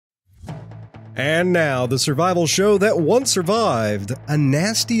And now, the survival show that once survived a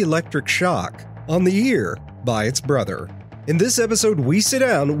nasty electric shock on the ear by its brother. In this episode, we sit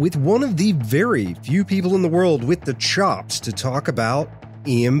down with one of the very few people in the world with the chops to talk about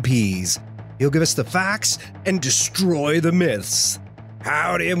EMPs. He'll give us the facts and destroy the myths.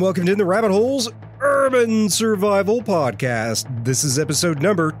 Howdy and welcome to In the Rabbit Hole's Urban Survival Podcast. This is episode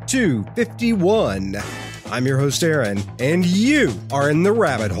number 251. I'm your host, Aaron, and you are in the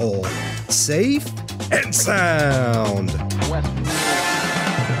rabbit hole. Safe and sound.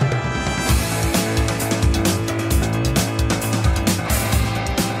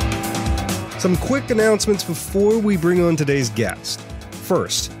 Some quick announcements before we bring on today's guest.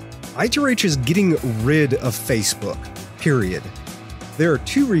 First, I2H is getting rid of Facebook, period. There are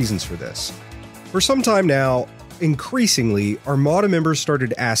two reasons for this. For some time now, increasingly, Armada members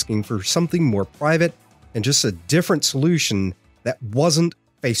started asking for something more private and just a different solution that wasn't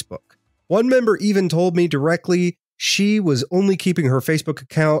Facebook. One member even told me directly she was only keeping her Facebook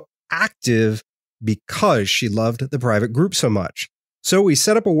account active because she loved the private group so much. So we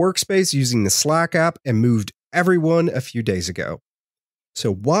set up a workspace using the Slack app and moved everyone a few days ago.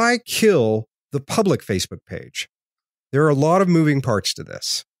 So why kill the public Facebook page? There are a lot of moving parts to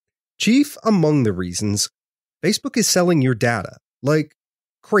this. Chief among the reasons, Facebook is selling your data, like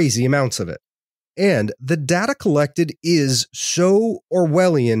crazy amounts of it. And the data collected is so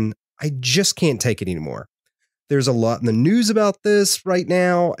Orwellian, I just can't take it anymore. There's a lot in the news about this right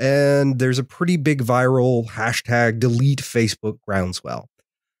now, and there's a pretty big viral hashtag delete Facebook groundswell.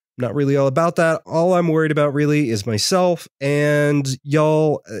 I'm not really all about that. All I'm worried about really is myself, and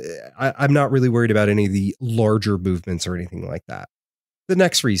y'all, I'm not really worried about any of the larger movements or anything like that. The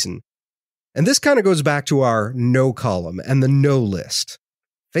next reason, and this kind of goes back to our no column and the no list.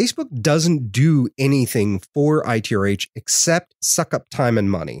 Facebook doesn't do anything for ITRH except suck up time and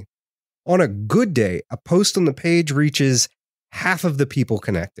money. On a good day, a post on the page reaches half of the people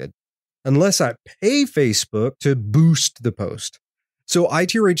connected, unless I pay Facebook to boost the post. So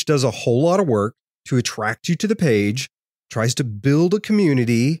ITRH does a whole lot of work to attract you to the page, tries to build a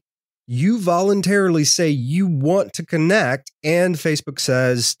community. You voluntarily say you want to connect, and Facebook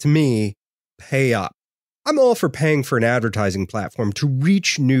says to me, pay up. I'm all for paying for an advertising platform to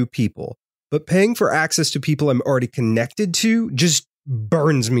reach new people, but paying for access to people I'm already connected to just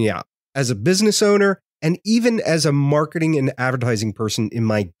burns me up. As a business owner, and even as a marketing and advertising person in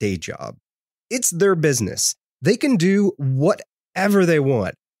my day job. It's their business. They can do whatever they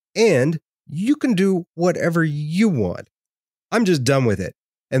want, and you can do whatever you want. I'm just done with it,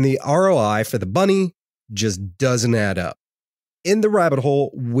 and the ROI for the bunny just doesn't add up. In the Rabbit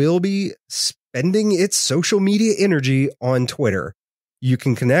Hole will be spending its social media energy on Twitter. You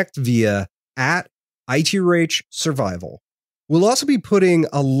can connect via @ITRHSurvival. We'll also be putting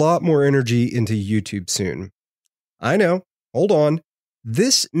a lot more energy into YouTube soon. I know, hold on.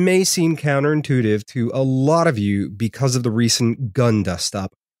 This may seem counterintuitive to a lot of you because of the recent gun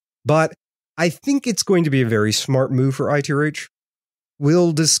dust-up, but I think it's going to be a very smart move for ITRH.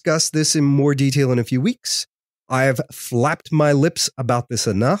 We'll discuss this in more detail in a few weeks. I've flapped my lips about this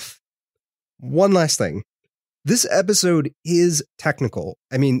enough. One last thing. This episode is technical.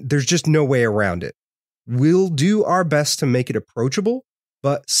 I mean, there's just no way around it. We'll do our best to make it approachable,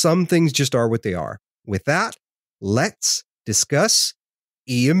 but some things just are what they are. With that, let's discuss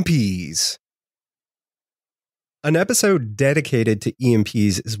EMPs. An episode dedicated to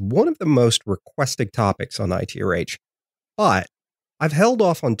EMPs is one of the most requested topics on ITRH, but I've held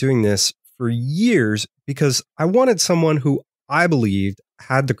off on doing this for years because I wanted someone who I believed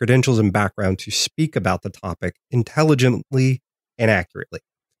had the credentials and background to speak about the topic intelligently and accurately.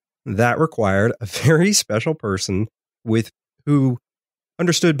 That required a very special person who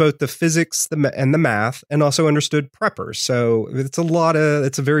understood both the physics and the math, and also understood preppers. So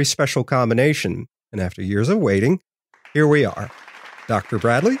it's a very special combination. And after years of waiting, here we are. Dr.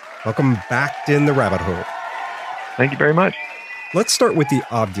 Bradley, welcome back to In the Rabbit Hole. Thank you very much. Let's start with the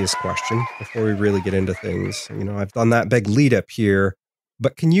obvious question before we really get into things. You know, I've done that big lead up here,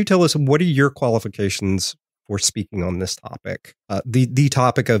 but can you tell us what are your qualifications for speaking on this topic, the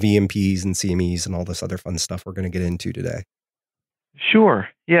topic of EMPs and CMEs and all this other fun stuff we're going to get into today? Sure.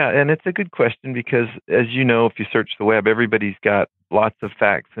 Yeah, and it's a good question because, as you know, if you search the web, everybody's got lots of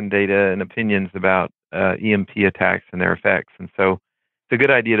facts and data and opinions about EMP attacks and their effects. And so it's a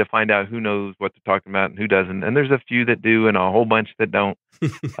good idea to find out who knows what they're talking about and who doesn't. And there's a few that do and a whole bunch that don't.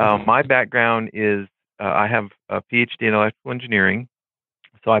 My background is I have a PhD in electrical engineering.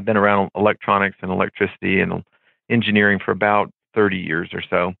 So I've been around electronics and electricity and engineering for about 30 years or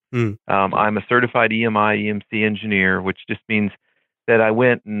so. I'm a certified EMI, EMC engineer, which just means that I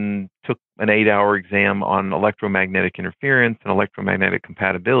went and took an 8-hour exam on electromagnetic interference and electromagnetic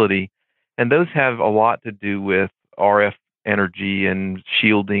compatibility. And those have a lot to do with RF energy and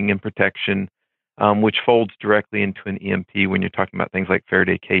shielding and protection, which folds directly into an EMP when you're talking about things like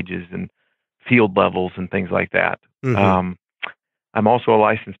Faraday cages and field levels and things like that. Mm-hmm. I'm also a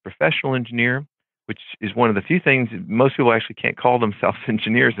licensed professional engineer, which is one of the few things most people actually can't call themselves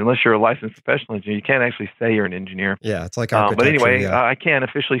engineers unless you're a licensed professional engineer. You can't actually say you're an engineer. Yeah, it's like architecture. But anyway, yeah. I can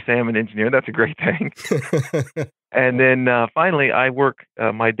officially say I'm an engineer. That's a great thing. And then finally, I work,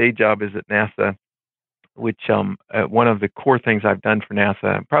 my day job is at NASA, which one of the core things I've done for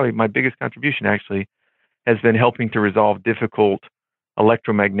NASA, probably my biggest contribution actually, has been helping to resolve difficult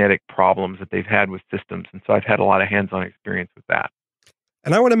electromagnetic problems that they've had with systems. And so I've had a lot of hands-on experience with that.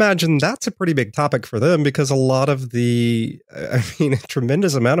 And I would imagine that's a pretty big topic for them because a lot of a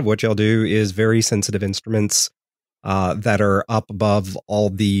tremendous amount of what y'all do is very sensitive instruments that are up above all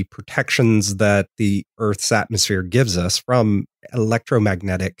the protections that the Earth's atmosphere gives us from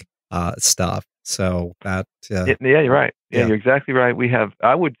electromagnetic stuff. So that... yeah, you're right. Yeah, you're exactly right. We have,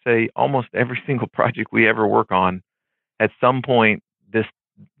 I would say, almost every single project we ever work on, at some point,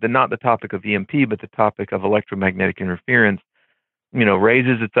 not the topic of EMP, but the topic of electromagnetic interference,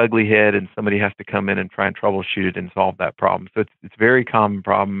 raises its ugly head, and somebody has to come in and try and troubleshoot it and solve that problem. So it's a very common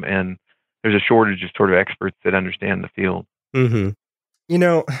problem, and there's a shortage of sort of experts that understand the field. Mm-hmm.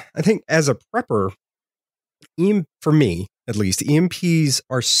 I think as a prepper, for me at least, EMPs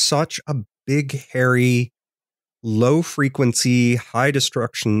are such a big, hairy, low frequency, high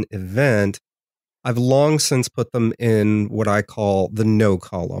destruction event. I've long since put them in what I call the no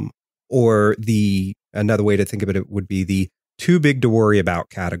column, or another way to think of it would be the too big to worry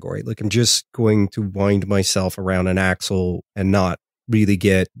about category. Like I'm just going to wind myself around an axle and not really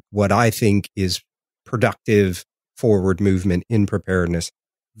get what I think is productive forward movement in preparedness.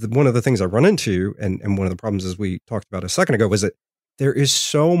 One of the things I run into, and one of the problems as we talked about a second ago, was that there is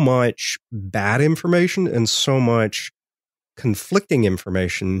so much bad information and so much conflicting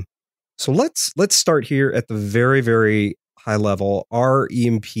information. So let's start here at the very, very high level. Are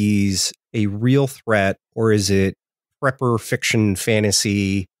EMPs a real threat, or is it prepper fiction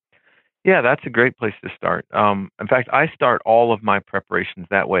fantasy? Yeah, that's a great place to start. In fact, I start all of my preparations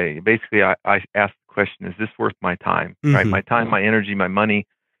that way. Basically, I ask the question, is this worth my time? Mm-hmm. Right? My time, my energy, my money.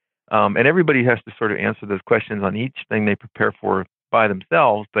 And everybody has to sort of answer those questions on each thing they prepare for by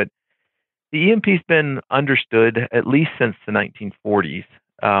themselves. But the EMP's been understood at least since the 1940s.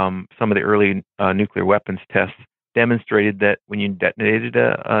 Some of the early nuclear weapons tests demonstrated that when you detonated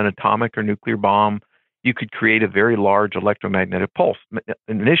an atomic or nuclear bomb, you could create a very large electromagnetic pulse.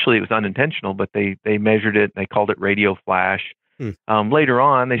 Initially, it was unintentional, but they measured it and they called it radio flash. Later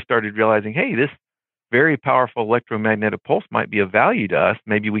on, they started realizing, hey, this very powerful electromagnetic pulse might be of value to us.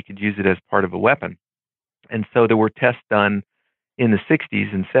 Maybe we could use it as part of a weapon. And so there were tests done in the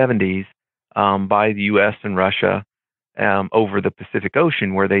 60s and 70s by the U.S. and Russia over the Pacific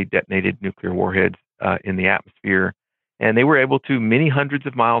Ocean, where they detonated nuclear warheads in the atmosphere. And they were able to, many hundreds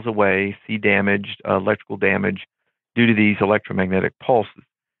of miles away, see electrical damage due to these electromagnetic pulses.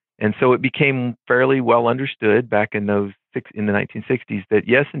 And so it became fairly well understood back in the 1960s that,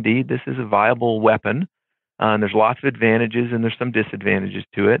 yes, indeed, this is a viable weapon. And there's lots of advantages and there's some disadvantages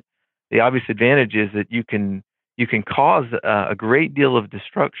to it. The obvious advantage is that you can cause a great deal of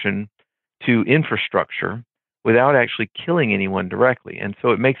destruction to infrastructure without actually killing anyone directly. And so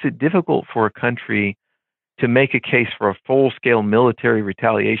it makes it difficult for a country to make a case for a full-scale military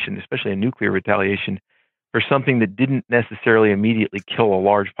retaliation, especially a nuclear retaliation, for something that didn't necessarily immediately kill a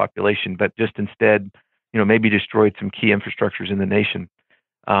large population, but just instead, maybe destroyed some key infrastructures in the nation.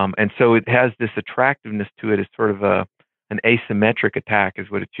 And so it has this attractiveness to it as sort of an asymmetric attack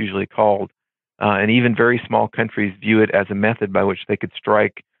is what it's usually called. And even very small countries view it as a method by which they could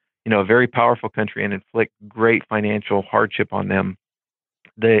strike, a very powerful country and inflict great financial hardship on them.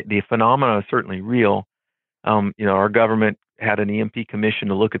 The phenomena is certainly real. Our government had an EMP commission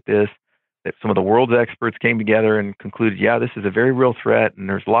to look at this, that some of the world's experts came together and concluded, yeah, this is a very real threat, and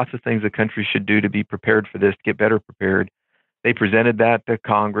there's lots of things that countries should do to be prepared for this, to get better prepared. They presented that to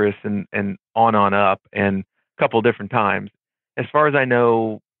Congress and on up, and a couple of different times. As far as I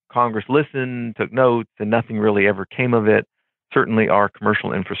know, Congress listened, took notes, and nothing really ever came of it. Certainly our commercial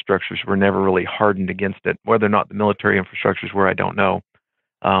infrastructures were never really hardened against it. Whether or not the military infrastructures were, I don't know.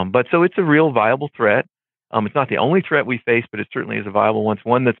 But so it's a real viable threat. It's not the only threat we face, but it certainly is a viable one. It's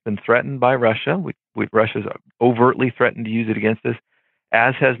one that's been threatened by Russia. Russia's overtly threatened to use it against us,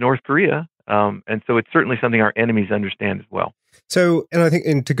 as has North Korea. And so it's certainly something our enemies understand as well. So, and I think,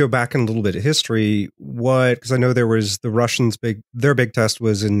 and to go back in a little bit of history, because I know there was the Russians' their big test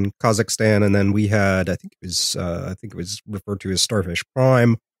was in Kazakhstan, and then we had, I think it was referred to as Starfish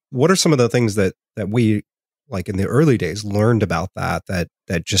Prime. What are some of the things that we, like in the early days, learned about that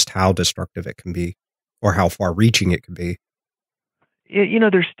just how destructive it can be, or how far-reaching it can be?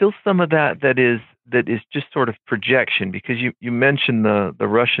 There's still some of that is just sort of projection, because you mentioned the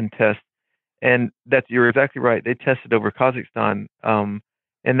Russian test. And you're exactly right. They tested over Kazakhstan,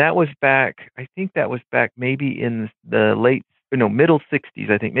 and that was back. I think that was back maybe in the middle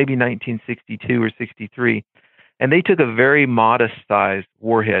 '60s. I think maybe 1962 or '63. And they took a very modest sized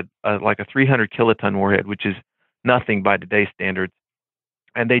warhead, like a 300 kiloton warhead, which is nothing by today's standards,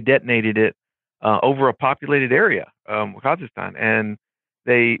 and they detonated it over a populated area, Kazakhstan. And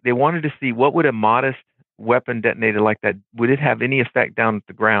they wanted to see what would a modest weapon detonated like that, would it have any effect down at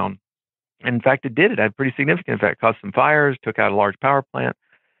the ground? And in fact, it did. It had pretty significant effect. Caused some fires, took out a large power plant.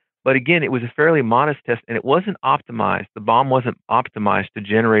 But again, it was a fairly modest test, and it wasn't optimized. The bomb wasn't optimized to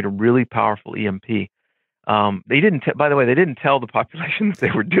generate a really powerful EMP. They didn't. By the way, they didn't tell the population that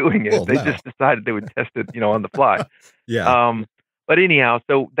they were doing it. Well, they just decided they would test it, on the fly. Yeah. But anyhow,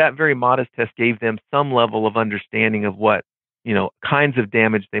 so that very modest test gave them some level of understanding of what, kinds of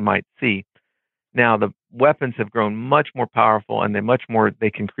damage they might see. Now, the weapons have grown much more powerful, and they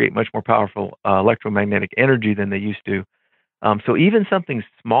can create much more powerful electromagnetic energy than they used to. So even something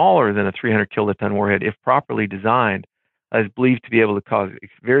smaller than a 300 kiloton warhead, if properly designed, is believed to be able to cause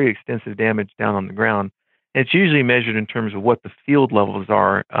very extensive damage down on the ground. And it's usually measured in terms of what the field levels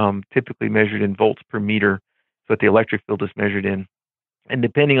are, typically measured in volts per meter. That's what the electric field is measured in. And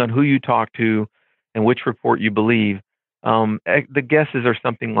depending on who you talk to and which report you believe, the guesses are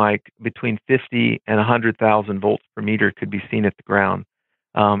something like between 50 and 100,000 volts per meter could be seen at the ground.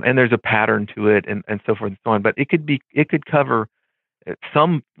 And there's a pattern to it, and so forth and so on. But it could cover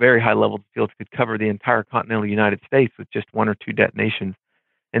some very high level fields, could cover the entire continental United States with just one or two detonations.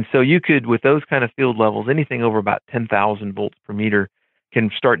 And so you could, with those kind of field levels, anything over about 10,000 volts per meter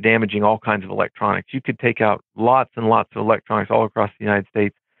can start damaging all kinds of electronics. You could take out lots and lots of electronics all across the United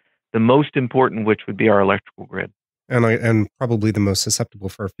States, the most important which would be our electrical grid. And probably the most susceptible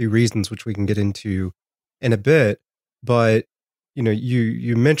for a few reasons, which we can get into in a bit. But,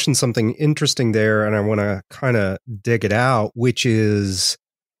 you mentioned something interesting there, and I want to kind of dig it out, which is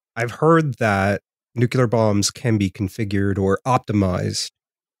I've heard that nuclear bombs can be configured or optimized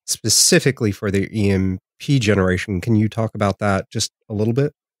specifically for the EMP generation. Can you talk about that just a little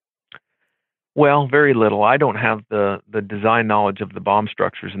bit? Well, very little. I don't have the design knowledge of the bomb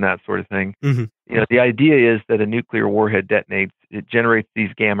structures and that sort of thing. Mm-hmm. The idea is that a nuclear warhead detonates. It generates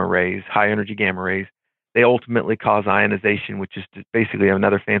these gamma rays, high energy gamma rays. They ultimately cause ionization, which is basically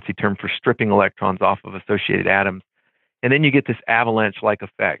another fancy term for stripping electrons off of associated atoms. And then you get this avalanche-like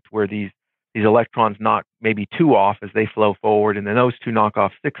effect where these electrons knock maybe two off as they flow forward, and then those two knock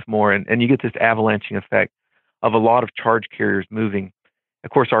off six more, and you get this avalanching effect of a lot of charge carriers moving. Of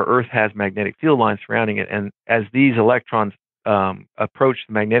course, our Earth has magnetic field lines surrounding it, and as these electrons approach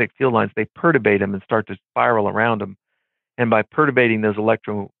the magnetic field lines, they perturbate them and start to spiral around them. And by perturbating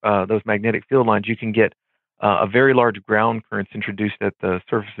those magnetic field lines, you can get a very large ground currents introduced at the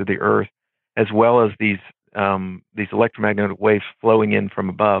surface of the Earth, as well as these electromagnetic waves flowing in from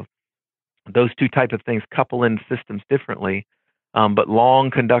above. Those two type of things couple in systems differently, but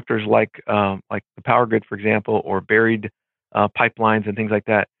long conductors like the power grid, for example, or buried pipelines and things like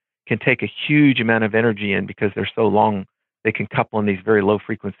that can take a huge amount of energy in because they're so long. They can couple in these very low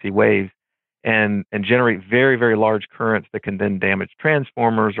frequency waves and generate very, very large currents that can then damage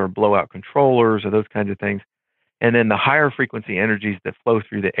transformers or blow out controllers or those kinds of things. And then the higher frequency energies that flow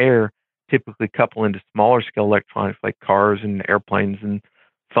through the air typically couple into smaller scale electronics like cars and airplanes and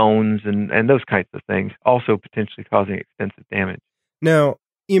phones and those kinds of things, also potentially causing extensive damage. Now,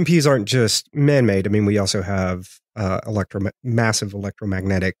 EMPs aren't just man-made. I mean, we also have massive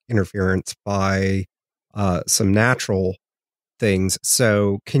electromagnetic interference by some natural things.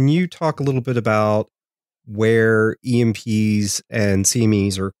 So can you talk a little bit about where EMPs and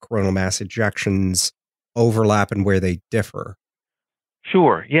CMEs, or coronal mass ejections, overlap and where they differ?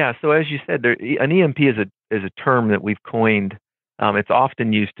 Sure. Yeah. So as you said, an EMP is a term that we've coined. It's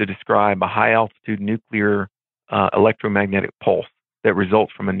often used to describe a high altitude nuclear electromagnetic pulse that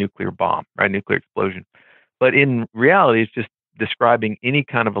results from a nuclear bomb, right? Nuclear explosion. But in reality, it's just describing any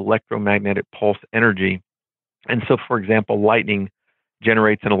kind of electromagnetic pulse energy. And so, for example, lightning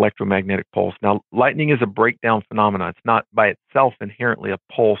generates an electromagnetic pulse. Now, lightning is a breakdown phenomenon. It's not by itself inherently a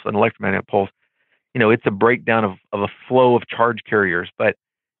pulse, an electromagnetic pulse. It's a breakdown of a flow of charge carriers. But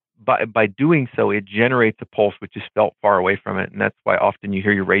by doing so, it generates a pulse which is felt far away from it, and that's why often you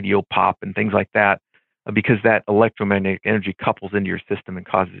hear your radio pop and things like that, because that electromagnetic energy couples into your system and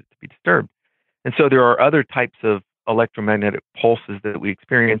causes it to be disturbed. And so there are other types of electromagnetic pulses that we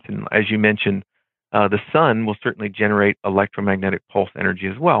experience, and as you mentioned, the sun will certainly generate electromagnetic pulse energy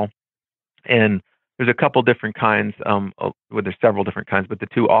as well. And there's a couple different kinds. Well, there's several different kinds, but the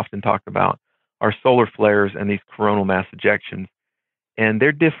two often talked about are solar flares and these coronal mass ejections. And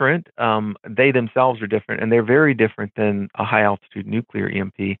they're different. They themselves are different, and they're very different than a high altitude nuclear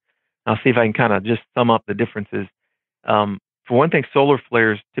EMP. I'll see if I can kind of just sum up the differences. For one thing, solar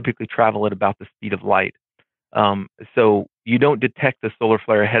flares typically travel at about the speed of light. So you don't detect the solar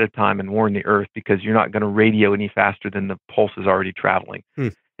flare ahead of time and warn the Earth because you're not going to radio any faster than the pulse is already traveling.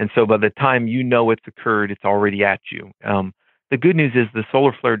 And so by the time you know it's occurred, it's already at you. The good news is the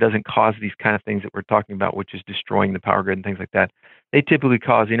solar flare doesn't cause these kind of things that we're talking about, which is destroying the power grid and things like that. They typically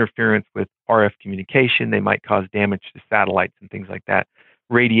cause interference with RF communication. They might cause damage to satellites and things like that,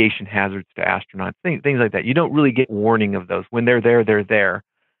 radiation hazards to astronauts, things like that. You don't really get warning of those. When they're there, they're there.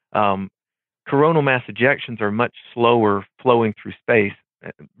 Coronal mass ejections are much slower flowing through space,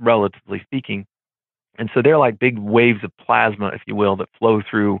 relatively speaking. And so they're like big waves of plasma, if you will, that flow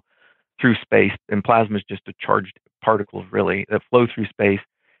through space. And plasma is just a charged particles, really, that flow through space.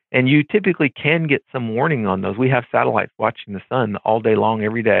 And you typically can get some warning on those. We have satellites watching the sun all day long,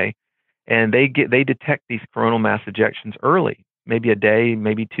 every day, and they detect these coronal mass ejections early, maybe a day,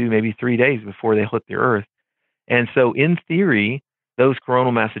 maybe 2, maybe 3 days before they hit the Earth. And so in theory, those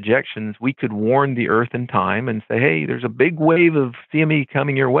coronal mass ejections, we could warn the Earth in time and say, hey, there's a big wave of CME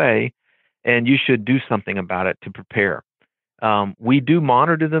coming your way, and you should do something about it to prepare. We do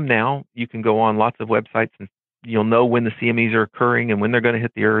monitor them now. You can go on lots of websites and you'll know when the CMEs are occurring and when they're going to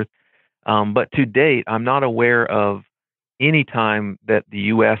hit the Earth. But to date, I'm not aware of any time that the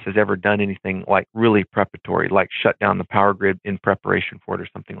U.S. has ever done anything like really preparatory, like shut down the power grid in preparation for it or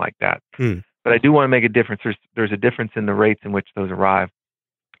something like that. But I do want to make a difference. There's a difference in the rates in which those arrive.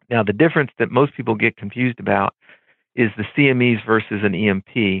 Now, the difference that most people get confused about is the CMEs versus an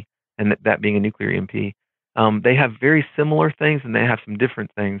EMP, and that being a nuclear EMP. They have very similar things and they have some different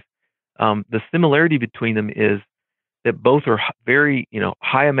things. The similarity between them is that both are very,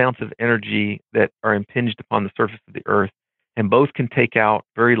 high amounts of energy that are impinged upon the surface of the Earth, and both can take out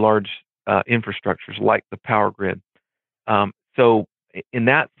very large infrastructures like the power grid. So in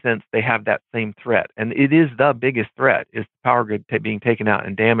that sense, they have that same threat, and it is the biggest threat: is the power grid being taken out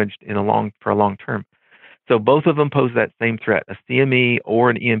and damaged for a long term. So both of them pose that same threat. A CME or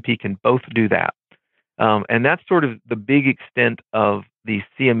an EMP can both do that. And that's sort of the big extent of the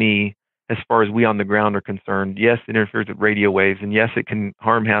CME as far as we on the ground are concerned. Yes, it interferes with radio waves, and yes, it can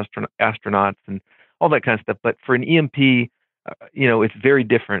harm astronauts and all that kind of stuff. But for an EMP, it's very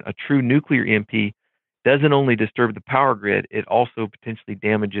different. A true nuclear EMP doesn't only disturb the power grid, it also potentially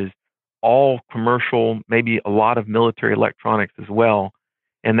damages all commercial, maybe a lot of military electronics as well.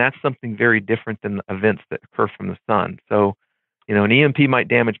 And that's something very different than the events that occur from the sun. So, an EMP might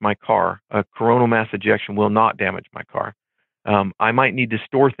damage my car. A coronal mass ejection will not damage my car. I might need to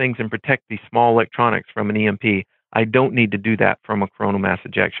store things and protect these small electronics from an EMP. I don't need to do that from a coronal mass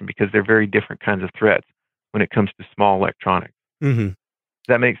ejection because they're very different kinds of threats when it comes to small electronics. Does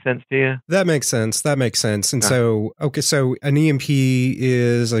that make sense to you? That makes sense. And so an EMP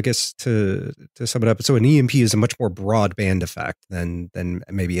is, I guess, to sum it up, so an EMP is a much more broadband effect than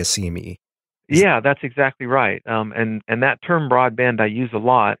maybe a CME. Yeah, that's exactly right. And that term broadband I use a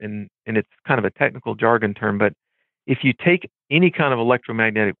lot, and it's kind of a technical jargon term, but if you take any kind of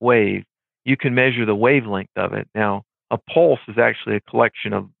electromagnetic wave, you can measure the wavelength of it. Now, a pulse is actually a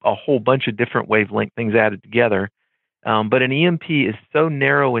collection of a whole bunch of different wavelength things added together. But an EMP is so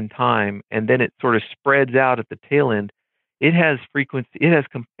narrow in time, and then it sort of spreads out at the tail end. It has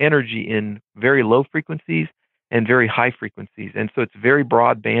energy in very low frequencies and very high frequencies. And so it's very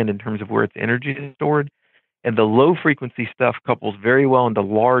broadband in terms of where its energy is stored. And the low frequency stuff couples very well into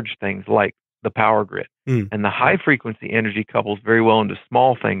large things like the power grid. And the high frequency energy couples very well into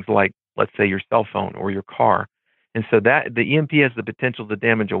small things like, let's say, your cell phone or your car. And so that the EMP has the potential to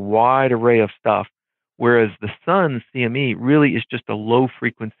damage a wide array of stuff, whereas the sun's CME really is just a low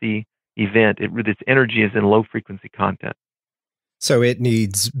frequency event. Its energy is in low frequency content. So it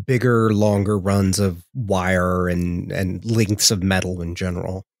needs bigger, longer runs of wire and lengths of metal in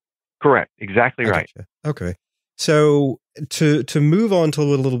general. Correct. Exactly right. Gotcha. Okay. So to move on to a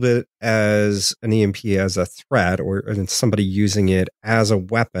little bit as an EMP as a threat or somebody using it as a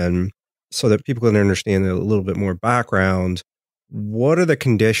weapon so that people can understand a little bit more background, what are the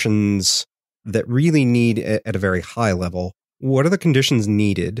conditions that really need at a very high level? What are the conditions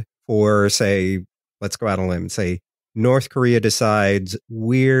needed for, say, let's go out on a limb and say North Korea decides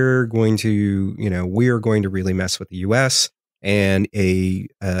we're going to really mess with the U.S. and a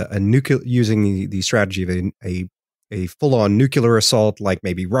nuclear, using the strategy of a full-on nuclear assault like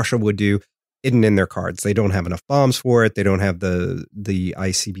maybe Russia would do, isn't in their cards. They don't have enough bombs for it. They don't have the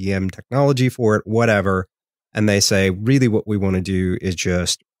ICBM technology for it, whatever. And they say, really what we want to do is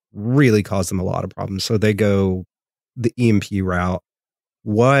just really cause them a lot of problems. So they go the EMP route.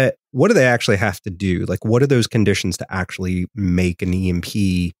 What do they actually have to do? Like, what are those conditions to actually make an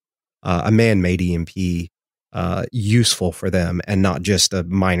EMP, a man-made EMP, useful for them and not just a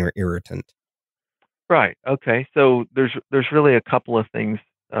minor irritant? Right. Okay. So there's really a couple of things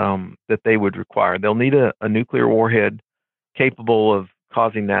that they would require. They'll need a nuclear warhead capable of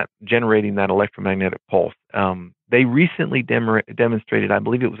generating that electromagnetic pulse. They recently demonstrated, I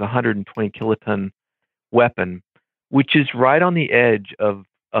believe it was a 120 kiloton weapon, which is right on the edge of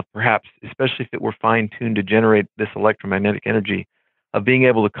perhaps, especially if it were fine-tuned to generate this electromagnetic energy, of being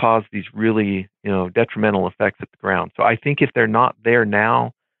able to cause these really, detrimental effects at the ground. So I think if they're not there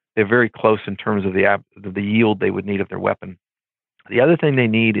now, they're very close in terms of the yield they would need of their weapon. The other thing they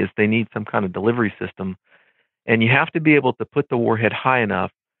need some kind of delivery system, and you have to be able to put the warhead high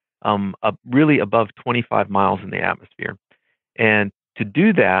enough, really above 25 miles in the atmosphere. And to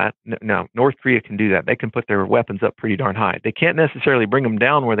do that, now North Korea can do that. They can put their weapons up pretty darn high. They can't necessarily bring them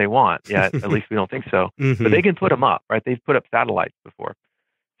down where they want yet. At least we don't think so. Mm-hmm. But they can put them up, right? They've put up satellites before.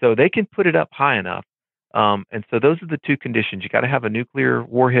 So they can put it up high enough. And so those are the two conditions. You got to have a nuclear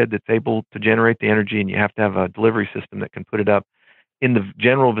warhead that's able to generate the energy, and you have to have a delivery system that can put it up in the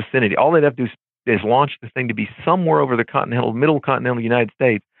general vicinity. All they'd have to do is launch the thing to be somewhere over the middle continental United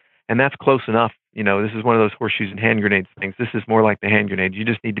States, and that's close enough. This is one of those horseshoes and hand grenades things. This is more like the hand grenades. You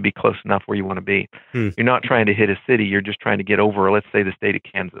just need to be close enough where you want to be. You're not trying to hit a city. You're just trying to get over, let's say, the state of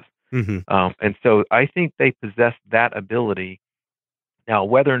Kansas. Mm-hmm. And so I think they possess that ability. Now,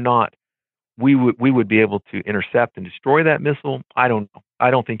 whether or not we would be able to intercept and destroy that missile, I don't know.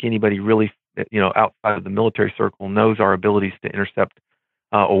 I don't think anybody really, outside of the military circle knows our abilities to intercept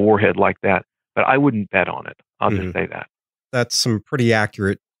a warhead like that. But I wouldn't bet on it. I'll just say that. That's some pretty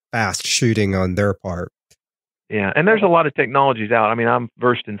accurate, fast shooting on their part. Yeah, and there's a lot of technologies out. I mean, I'm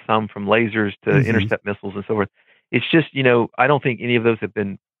versed in some, from lasers to intercept missiles and so forth. It's just, I don't think any of those have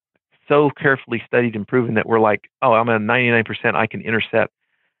been so carefully studied and proven that we're like, oh, I'm at 99%, I can intercept.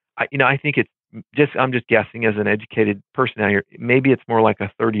 I think I'm just guessing as an educated person out here, maybe it's more like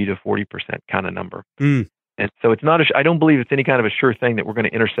a 30 to 40% kind of number. And so it's not, I don't believe it's any kind of a sure thing that we're going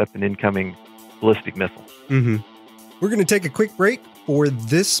to intercept an incoming ballistic missile. We're going to take a quick break for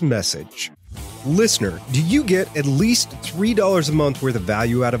this message. Listener, do you get at least $3 a month worth of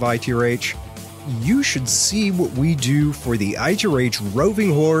value out of ITRH? You should see what we do for the ITRH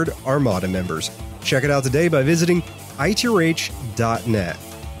Roving Horde Armada members. Check it out today by visiting itrh.net.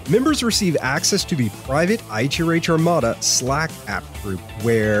 Members receive access to the private ITRH Armada Slack app group,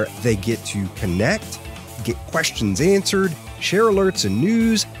 where they get to connect, get questions answered, share alerts and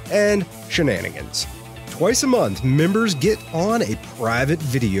news, and shenanigans. Twice a month, members get on a private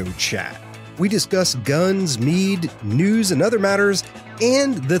video chat. We discuss guns, mead, news, and other matters,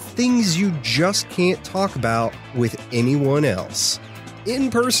 and the things you just can't talk about with anyone else.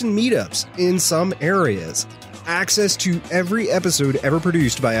 In-person meetups in some areas. Access to every episode ever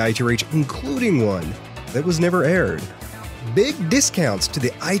produced by ITRH, including one that was never aired. Big discounts to the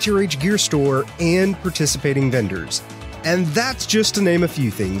ITRH Gear Store and participating vendors. And that's just to name a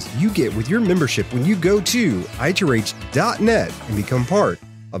few things you get with your membership when you go to itrh.net and become part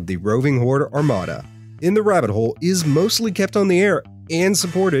of the Roving Horde Armada. In the Rabbit Hole is mostly kept on the air and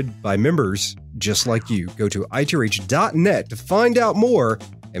supported by members just like you. Go to itrh.net to find out more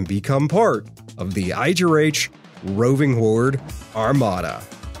and become part of the ITRH Roving Horde Armada.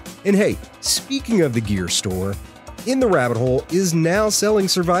 And hey, speaking of the gear store, In the Rabbit Hole is now selling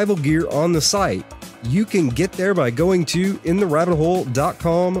survival gear on the site. You can get there by going to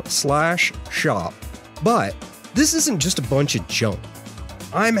intherabbithole.com/shop. But this isn't just a bunch of junk.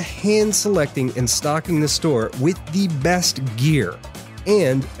 I'm hand selecting and stocking the store with the best gear.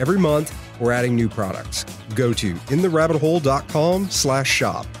 And every month, we're adding new products. Go to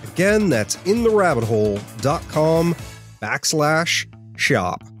intherabbithole.com/shop. Again, that's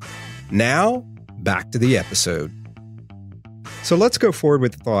intherabbithole.com/shop. Now, back to the episode. So let's go forward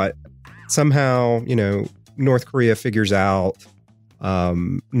with the thought. Somehow, North Korea figures out,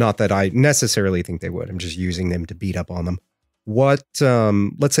 not that I necessarily think they would, I'm just using them to beat up on them. Let's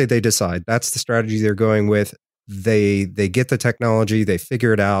say they decide that's the strategy they're going with. They get the technology, they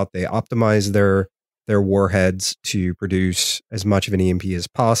figure it out, they optimize their their warheads to produce as much of an EMP as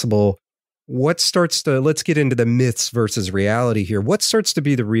possible. Let's get into the myths versus reality here. What starts to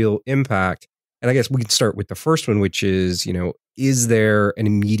be the real impact? And I guess we can start with the first one, which is, is there an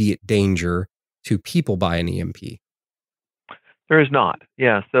immediate danger to people by an EMP? There is not.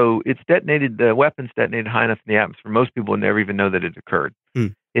 Yeah. So it's detonated, the weapon's detonated high enough in the atmosphere. Most people would never even know that it occurred.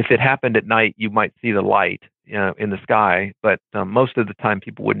 If it happened at night, you might see the light in the sky, but most of the time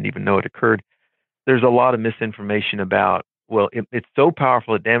people wouldn't even know it occurred. There's a lot of misinformation about, well, it's so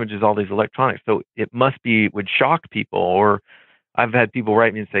powerful it damages all these electronics, so it would shock people. Or I've had people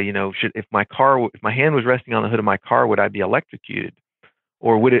write me and say, if my hand was resting on the hood of my car, would I be electrocuted?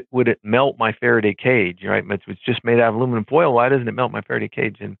 Or would it melt my Faraday cage? Right? It's just made out of aluminum foil. Why doesn't it melt my Faraday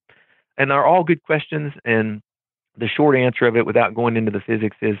cage? And they're all good questions. And the short answer of it, without going into the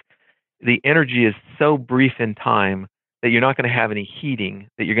physics, is the energy is so brief in time that you're not going to have any heating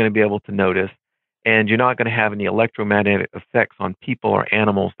that you're going to be able to notice, and you're not going to have any electromagnetic effects on people or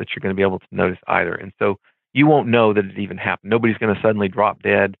animals that you're going to be able to notice either. And so you won't know that it even happened. Nobody's going to suddenly drop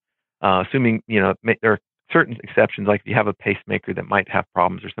dead, assuming there are certain exceptions, like if you have a pacemaker that might have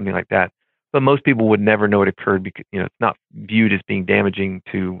problems or something like that. But most people would never know it occurred because it's not viewed as being damaging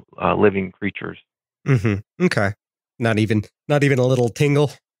to living creatures. Mm-hmm. Okay. Not even a little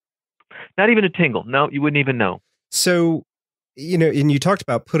tingle. Not even a tingle. No, you wouldn't even know. So, and you talked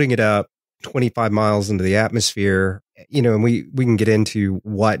about putting it up 25 miles into the atmosphere, and we can get into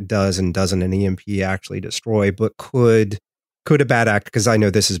what does and doesn't an EMP actually destroy, but could a bad actor, because I know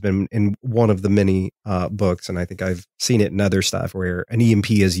this has been in one of the many books, and I think I've seen it in other stuff, where an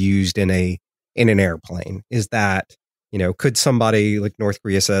EMP is used in an airplane. Is that, could somebody like North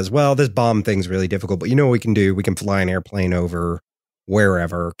Korea says, well, this bomb thing's really difficult, but what we can do? We can fly an airplane over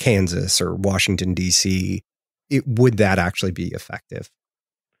wherever, Kansas or Washington, D.C. Would that actually be effective?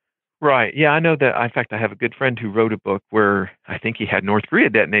 Right. Yeah, I know that. In fact, I have a good friend who wrote a book where I think he had North Korea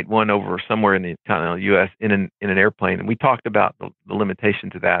detonate one over somewhere in the continental U.S. in an airplane, and we talked about the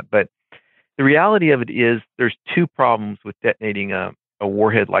limitations of that. But the reality of it is, there's two problems with detonating a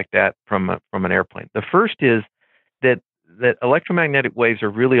warhead like that from an airplane. The first is that electromagnetic waves are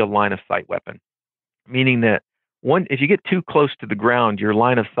really a line of sight weapon, meaning that if you get too close to the ground, your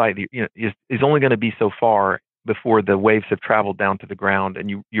line of sight is only going to be so far before the waves have traveled down to the ground,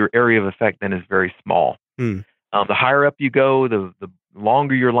 and your area of effect then is very small. The higher up you go, the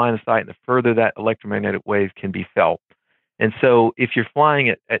longer your line of sight, and the further that electromagnetic wave can be felt. And so if you're flying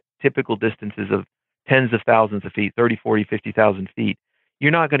at typical distances of tens of thousands of feet, 30, 40, 50,000 feet, you're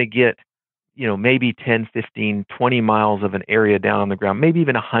not going to get, maybe 10, 15, 20 miles of an area down on the ground, maybe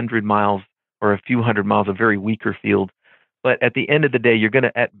even 100 miles or a few hundred miles of very weaker field. But at the end of the day, you're going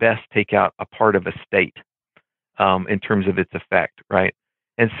to at best take out a part of a state in terms of its effect, right?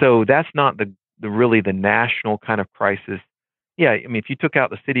 And so that's not really the national kind of crisis. Yeah, I mean, if you took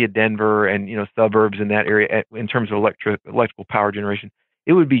out the city of Denver and suburbs in that area in terms of electrical power generation,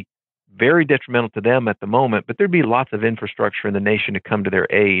 it would be very detrimental to them at the moment. But there'd be lots of infrastructure in the nation to come to their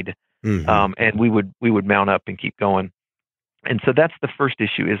aid, and we would mount up and keep going. And so that's the first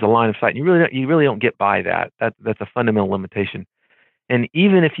issue, is the line of sight. And you really don't get by that. That's a fundamental limitation. And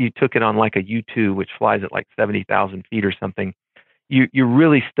even if you took it on like a U-2, which flies at like 70,000 feet or something, you're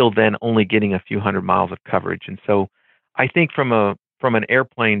really still then only getting a few hundred miles of coverage. And so I think from an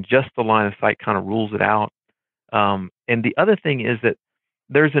airplane, just the line of sight kind of rules it out. And the other thing is that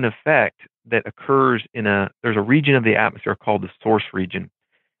there's an effect that occurs there's a region of the atmosphere called the source region,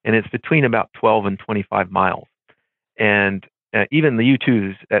 and it's between about 12 and 25 miles. And even the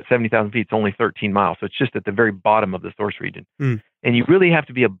U-2s at 70,000 feet, it's only 13 miles. So it's just at the very bottom of the source region. And you really have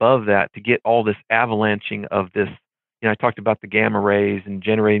to be above that to get all this avalanching of this. I talked about the gamma rays and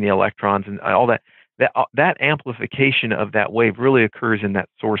generating the electrons and all that. That amplification of that wave really occurs in that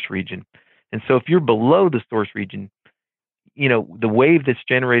source region. And so if you're below the source region, the wave that's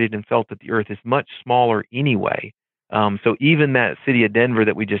generated and felt at the Earth is much smaller anyway. So even that city of Denver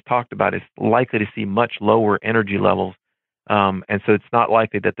that we just talked about is likely to see much lower energy levels. And so it's not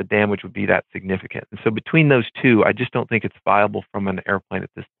likely that the damage would be that significant. And so between those two, I just don't think it's viable from an airplane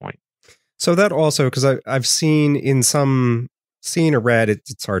at this point. So that also, because I've seen or read,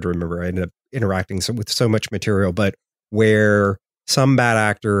 it's hard to remember. I ended up interacting with so much material, but where some bad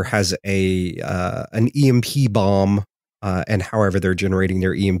actor has an EMP bomb, and however they're generating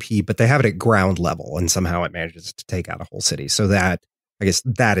their EMP, but they have it at ground level, and somehow it manages to take out a whole city. So that, I guess,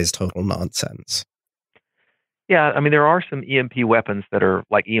 that is total nonsense. Yeah, I mean, there are some EMP weapons that are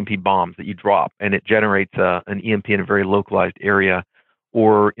like EMP bombs that you drop, and it generates an EMP in a very localized area,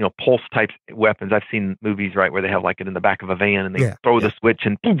 or pulse type weapons. I've seen movies where they have like it in the back of a van, and they throw the switch,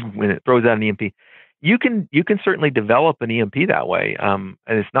 and boom, when it throws out an EMP. You can certainly develop an EMP that way, and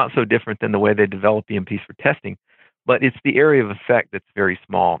it's not so different than the way they develop EMPs for testing, but it's the area of effect that's very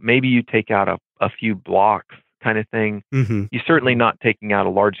small. Maybe you take out a few blocks kind of thing. Hmm. You're certainly not taking out a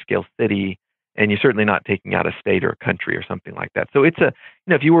large scale city, and you're certainly not taking out a state or a country or something like that. So it's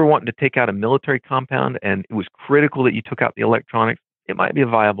if you were wanting to take out a military compound and it was critical that you took out the electronics, it might be a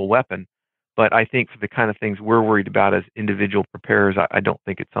viable weapon. But I think for the kind of things we're worried about as individual preparers, I don't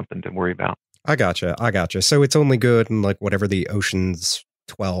think it's something to worry about. I gotcha. So it's only good in like whatever the Ocean's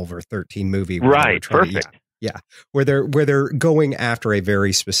 12 or 13 movie. Right. Perfect. Yeah. Where they're going after a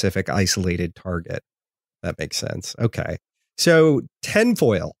very specific isolated target. That makes sense. Okay. So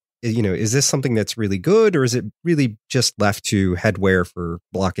tinfoil, is this something that's really good, or is it really just left to headwear for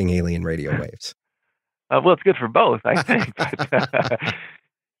blocking alien radio waves? Well, it's good for both, I think.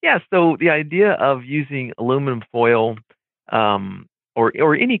 Yeah, so the idea of using aluminum foil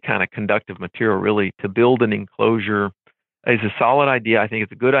or any kind of conductive material really to build an enclosure is a solid idea. I think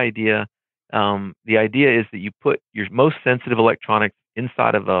it's a good idea. The idea is that you put your most sensitive electronics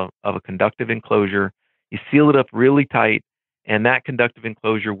inside of a conductive enclosure. You seal it up really tight, and that conductive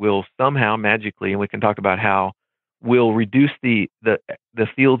enclosure will somehow magically, and we can talk about how, will reduce the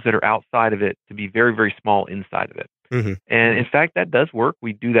fields that are outside of it to be very, very small inside of it. Mm-hmm. And in fact, that does work.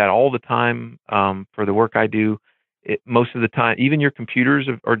 We do that all the time for the work I do. Most of the time, even your computers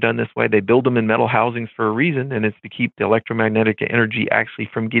are done this way. They build them in metal housings for a reason, and it's to keep the electromagnetic energy actually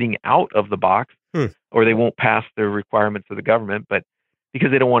from getting out of the box, or they won't pass the requirements of the government, but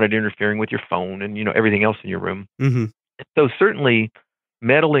because they don't want it interfering with your phone and everything else in your room. Mm-hmm. So certainly,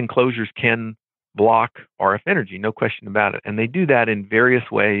 metal enclosures can block RF energy, no question about it, and they do that in various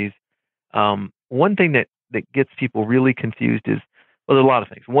ways. One thing that gets people really confused is, well, there are a lot of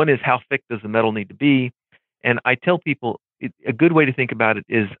things. One is, how thick does the metal need to be? And I tell people a good way to think about it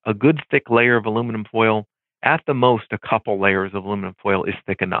is a good thick layer of aluminum foil. At the most, a couple layers of aluminum foil is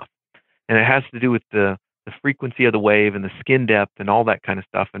thick enough. And it has to do with the frequency of the wave and the skin depth and all that kind of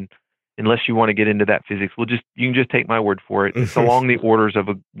stuff. And unless you want to get into that physics, you can just take my word for it. It's along the orders of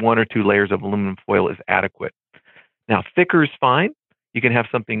one or two layers of aluminum foil is adequate. Now, thicker is fine. You can have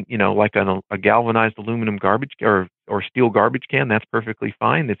something, like a galvanized aluminum garbage or steel garbage can. That's perfectly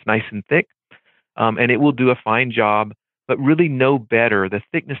fine. It's nice and thick. And it will do a fine job, but really no better. The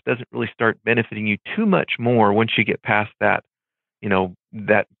thickness doesn't really start benefiting you too much more once you get past that,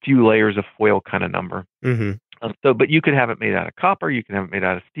 that few layers of foil kind of number. Mm-hmm. But you could have it made out of copper, you can have it made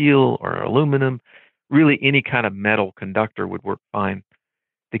out of steel or aluminum. Really, any kind of metal conductor would work fine.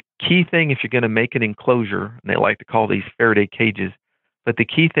 The key thing, if you're going to make an enclosure, and they like to call these Faraday cages, but the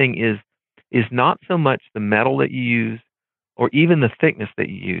key thing is not so much the metal that you use or even the thickness that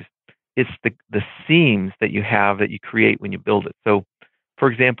you use. It's the seams that you have that you create when you build it. So, for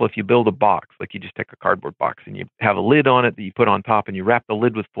example, if you build a box, like you just take a cardboard box and you have a lid on it that you put on top, and you wrap the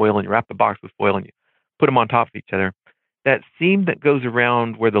lid with foil and you wrap the box with foil and you put them on top of each other, that seam that goes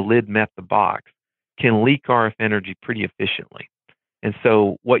around where the lid met the box can leak RF energy pretty efficiently. And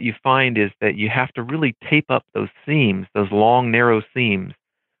so what you find is that you have to really tape up those seams, those long, narrow seams,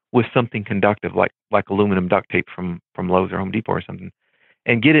 with something conductive like aluminum duct tape from Lowe's or Home Depot or something,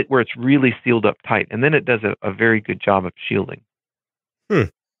 and get it where it's really sealed up tight. And then it does a very good job of shielding.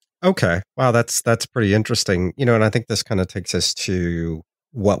 Okay. Wow, that's pretty interesting. And I think this kind of takes us to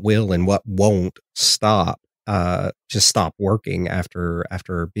what will and what won't just stop working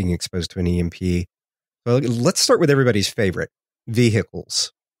after being exposed to an EMP. Well, let's start with everybody's favorite,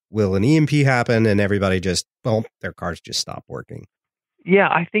 vehicles. Will an EMP happen and everybody their cars just stop working? Yeah,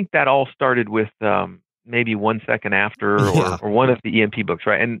 I think that all started with maybe 1 second after or one of the EMP books,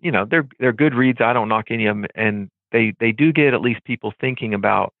 right? And they're good reads. I don't knock any of them, and they do get at least people thinking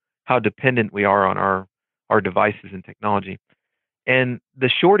about how dependent we are on our devices and technology. And the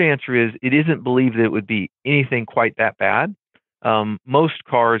short answer is, it isn't believed that it would be anything quite that bad. Most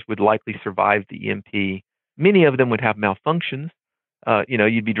cars would likely survive the EMP. Many of them would have malfunctions.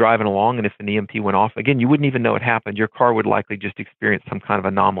 You'd be driving along, and if an EMP went off, again, you wouldn't even know it happened. Your car would likely just experience some kind of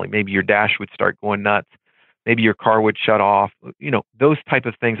anomaly. Maybe your dash would start going nuts. Maybe your car would shut off. Those type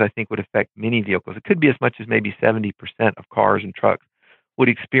of things I think would affect many vehicles. It could be as much as maybe 70% of cars and trucks would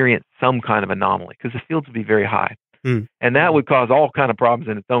experience some kind of anomaly because the fields would be very high. And that would cause all kind of problems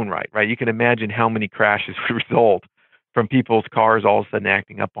in its own right? You can imagine how many crashes would result from people's cars all of a sudden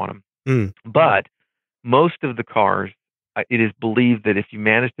acting up on them. But most of the cars, it is believed that if you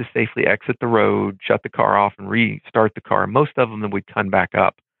manage to safely exit the road, shut the car off, and restart the car, most of them would come back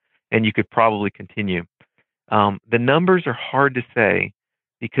up, and you could probably continue. The numbers are hard to say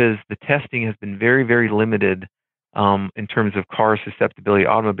because the testing has been very, very limited in terms of car susceptibility,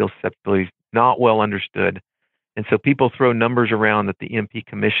 automobile susceptibility not well understood. And so people throw numbers around that the EMP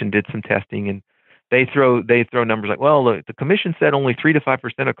Commission did some testing, and they throw numbers like, well, look, the Commission said only 3 to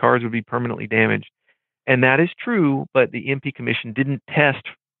 5% of cars would be permanently damaged. And that is true, but the EMP Commission didn't test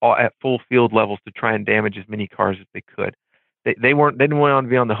at full field levels to try and damage as many cars as they could. They didn't want to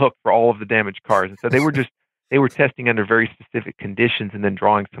be on the hook for all of the damaged cars. And so they were testing under very specific conditions and then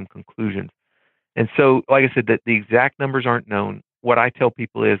drawing some conclusions. And so, like I said, that the exact numbers aren't known. What I tell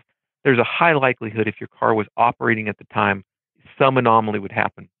people is there's a high likelihood if your car was operating at the time, some anomaly would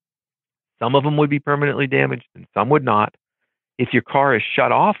happen. Some of them would be permanently damaged and some would not. If your car is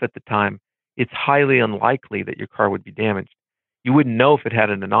shut off at the time, it's highly unlikely that your car would be damaged. You wouldn't know if it had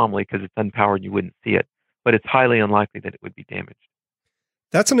an anomaly because it's unpowered and you wouldn't see it, but it's highly unlikely that it would be damaged.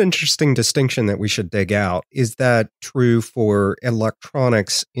 That's an interesting distinction that we should dig out. Is that true for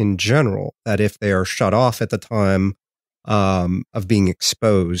electronics in general, that if they are shut off at the time of being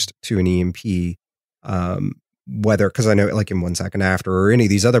exposed to an EMP, whether, because I know like in 1 Second After or any of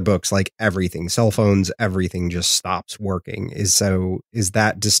these other books, like everything, cell phones, everything just stops working. Is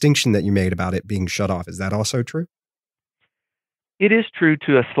that distinction that you made about it being shut off, is that also true? It is true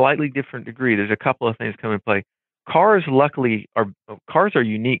to a slightly different degree. There's a couple of things come in play. Cars, luckily, are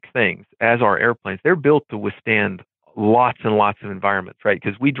unique things, as are airplanes. They're built to withstand lots and lots of environments, right?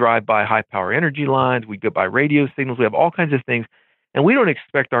 Because we drive by high power energy lines, we go by radio signals, we have all kinds of things, and we don't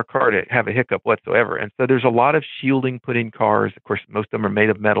expect our car to have a hiccup whatsoever. And so there's a lot of shielding put in cars. Of course, most of them are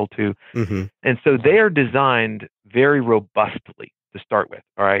made of metal too. Mm-hmm. And so they are designed very robustly to start with,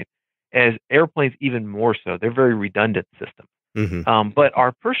 all right? As airplanes, even more so. They're very redundant systems. Mm-hmm. But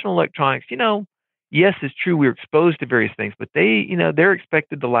our personal electronics, yes, it's true we're exposed to various things, but they're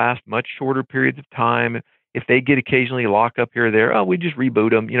expected to last much shorter periods of time. If they get occasionally lock up here or there, we just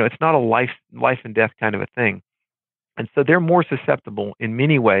reboot them. It's not a life and death kind of a thing. And so they're more susceptible in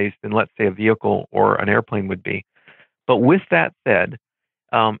many ways than, let's say, a vehicle or an airplane would be. But with that said,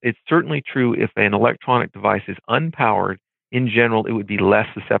 it's certainly true if an electronic device is unpowered, in general, it would be less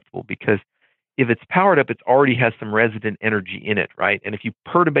susceptible because if it's powered up, it already has some resident energy in it, right? And if you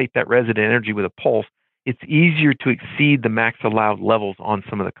perturbate that resident energy with a pulse, it's easier to exceed the max allowed levels on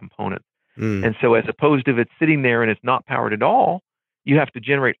some of the components. And so as opposed to if it's sitting there and it's not powered at all, you have to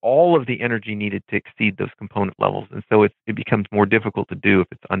generate all of the energy needed to exceed those component levels. And so it becomes more difficult to do if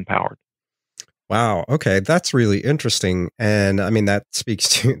it's unpowered. Wow. Okay. That's really interesting. And I mean, that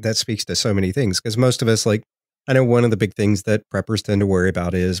speaks to so many things, because most of us, like, I know one of the big things that preppers tend to worry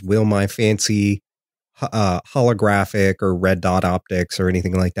about is, will my fancy holographic or red dot optics or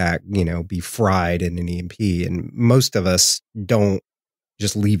anything like that, be fried in an EMP? And most of us don't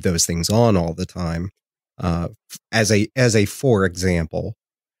just leave those things on all the time. As a for example.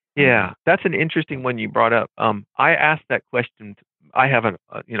 Yeah, that's an interesting one you brought up. I asked that question. I have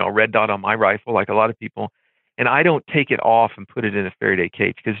a red dot on my rifle, like a lot of people, and I don't take it off and put it in a Faraday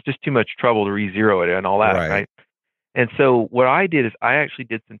cage because it's just too much trouble to re-zero it and all that, right? And so what I did is I actually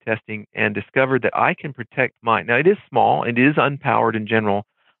did some testing and discovered that I can protect mine. Now, it is small, it is unpowered in general,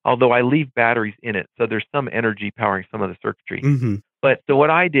 although I leave batteries in it, so there's some energy powering some of the circuitry. Mm-hmm. But so what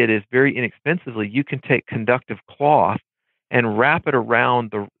I did is, very inexpensively, you can take conductive cloth and wrap it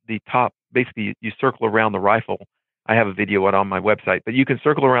around the top. Basically, you circle around the rifle. I have a video on my website, but you can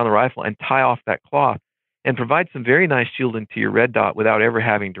circle around the rifle and tie off that cloth and provide some very nice shielding to your red dot without ever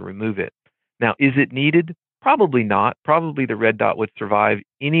having to remove it. Now, is it needed? Probably not. Probably the red dot would survive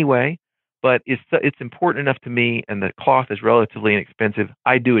anyway, but it's important enough to me, and the cloth is relatively inexpensive.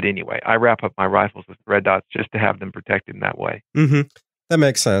 I do it anyway. I wrap up my rifles with red dots just to have them protected in that way. Mm-hmm. That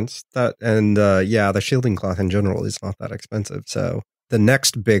makes sense. The shielding cloth in general is not that expensive. So the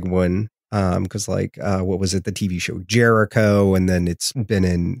next big one, because what was it? The TV show Jericho, and then it's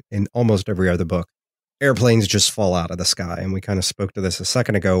been in almost every other book. Airplanes just fall out of the sky, and we kind of spoke to this a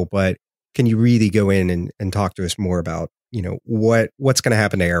second ago. But can you really go in and talk to us more about what's going to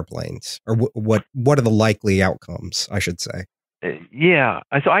happen to airplanes, or what are the likely outcomes, I should say? Yeah.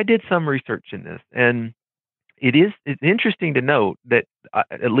 So I did some research in this, and it's interesting to note that,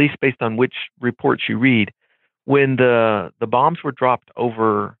 at least based on which reports you read, when the bombs were dropped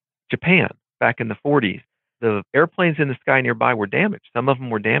over Japan back in the 40s, the airplanes in the sky nearby were damaged. Some of them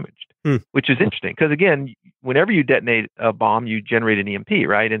were damaged, which is interesting because, again, whenever you detonate a bomb, you generate an EMP,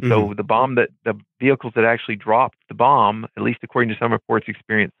 right? And so the vehicles that actually dropped the bomb, at least according to some reports,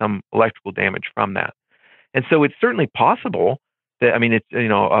 experienced some electrical damage from that. And so it's certainly possible that,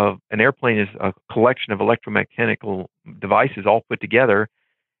 an airplane is a collection of electromechanical devices all put together.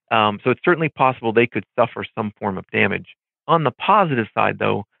 So it's certainly possible they could suffer some form of damage. On the positive side,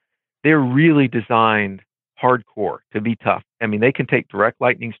 though, they're really designed hardcore, to be tough. I mean, they can take direct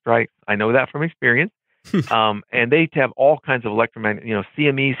lightning strikes. I know that from experience. And they have all kinds of electromagnetic,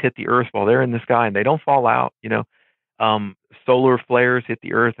 CMEs hit the earth while they're in the sky and they don't fall out, solar flares hit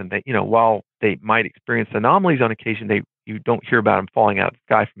the earth and they, while they might experience anomalies on occasion, you don't hear about them falling out of the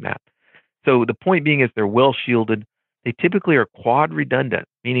sky from that. So the point being is they're well shielded. They typically are quad redundant,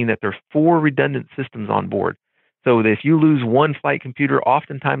 meaning that there's 4 redundant systems on board. So that if you lose one flight computer,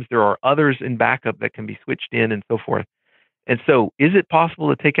 oftentimes there are others in backup that can be switched in and so forth. And so is it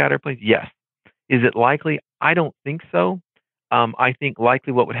possible to take out airplanes? Yes. Is it likely? I don't think so. I think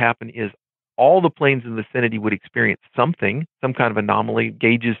likely what would happen is all the planes in the vicinity would experience something, some kind of anomaly,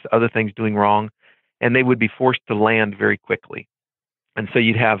 gauges, other things doing wrong, and they would be forced to land very quickly. And so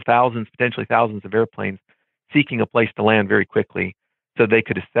you'd have thousands, potentially thousands of airplanes seeking a place to land very quickly so they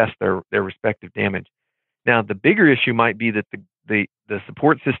could assess their respective damage. Now, the bigger issue might be that the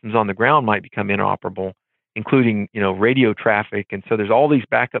support systems on the ground might become inoperable, including, radio traffic. And so there's all these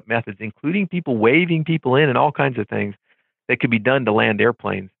backup methods, including people waving people in and all kinds of things that could be done to land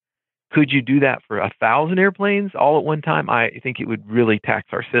airplanes. Could you do that for 1,000 airplanes all at one time? I think it would really tax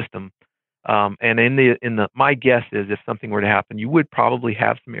our system. And my guess is if something were to happen, you would probably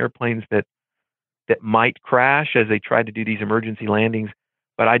have some airplanes that might crash as they tried to do these emergency landings.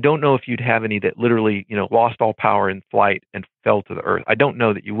 But I don't know if you'd have any that literally, lost all power in flight and fell to the earth. I don't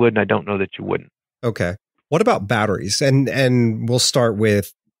know that you would, and I don't know that you wouldn't. Okay. What about batteries? And we'll start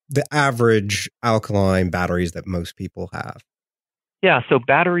with the average alkaline batteries that most people have. Yeah, so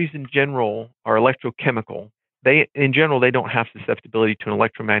batteries in general are electrochemical. They don't have susceptibility to an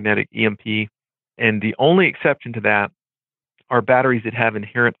electromagnetic EMP. And the only exception to that are batteries that have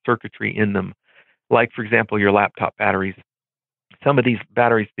inherent circuitry in them. Like, for example, your laptop batteries. Some of these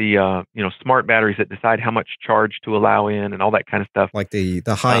batteries, the smart batteries that decide how much charge to allow in and all that kind of stuff. Like the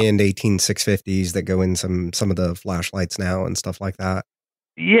high-end 18650s that go in some of the flashlights now and stuff like that.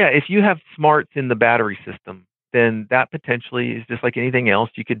 Yeah, if you have smarts in the battery system, then that potentially is just like anything else.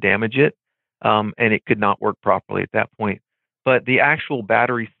 You could damage it, and it could not work properly at that point. But the actual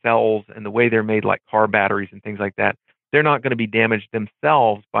battery cells and the way they're made, like car batteries and things like that, they're not going to be damaged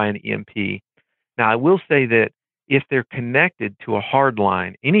themselves by an EMP. Now, I will say that if they're connected to a hard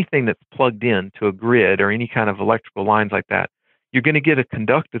line, anything that's plugged in to a grid or any kind of electrical lines like that, you're going to get a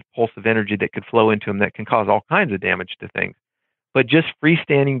conductive pulse of energy that could flow into them that can cause all kinds of damage to things. But just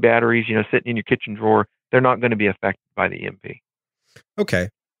freestanding batteries, sitting in your kitchen drawer, they're not going to be affected by the EMP. Okay.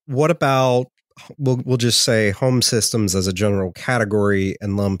 What about, we'll just say home systems as a general category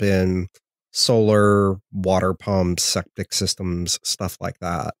and lump in solar, water pumps, septic systems, stuff like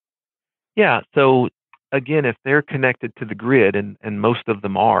that? Yeah. So again, if they're connected to the grid, and most of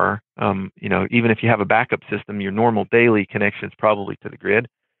them are, even if you have a backup system, your normal daily connection is probably to the grid,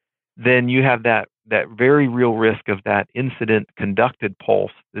 then you have that very real risk of that incident conducted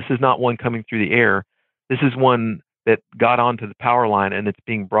pulse. This is not one coming through the air. This is one that got onto the power line and it's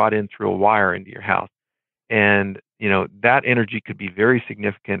being brought in through a wire into your house. And, that energy could be very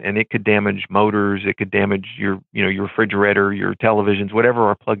significant and it could damage motors. It could damage your refrigerator, your televisions, whatever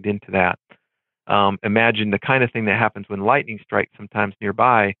are plugged into that. Imagine the kind of thing that happens when lightning strikes sometimes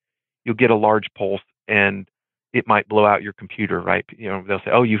nearby. You'll get a large pulse and it might blow out your computer, right? They'll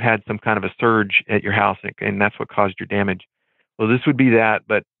say, oh, you've had some kind of a surge at your house and that's what caused your damage. Well, this would be that,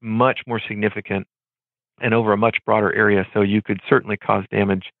 but much more significant and over a much broader area. So you could certainly cause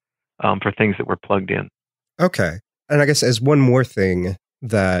damage for things that were plugged in. Okay. And I guess as one more thing,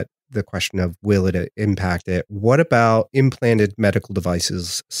 that the question of will it impact it, what about implanted medical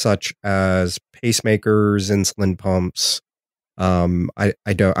devices such as pacemakers, insulin pumps?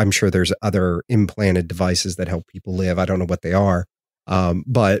 I'm sure there's other implanted devices that help people live. I don't know what they are.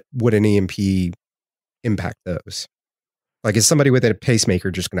 But would an EMP impact those? Like, is somebody with a pacemaker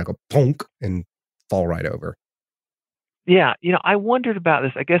just going to go plonk and fall right over? Yeah, I wondered about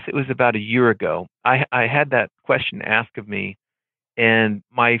this. I guess it was about a year ago. I had that question asked of me, and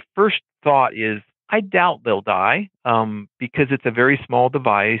my first thought is I doubt they'll die because it's a very small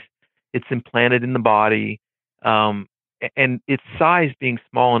device. It's implanted in the body, and its size being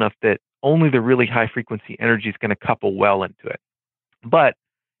small enough that only the really high frequency energy is going to couple well into it. But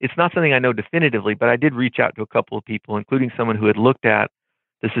it's not something I know definitively, but I did reach out to a couple of people, including someone who had looked at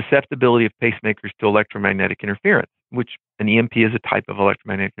the susceptibility of pacemakers to electromagnetic interference, which an EMP is a type of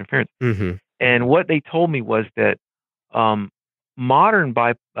electromagnetic interference. Mm-hmm. And what they told me was that modern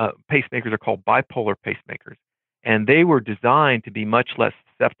pacemakers are called bipolar pacemakers, and they were designed to be much less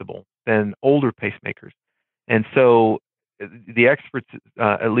susceptible than older pacemakers. And so the experts,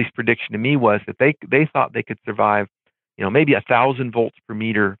 at least prediction to me was that they thought they could survive, maybe 1,000 volts per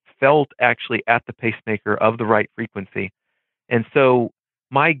meter felt actually at the pacemaker of the right frequency. And so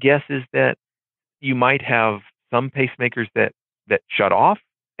my guess is that you might have some pacemakers that shut off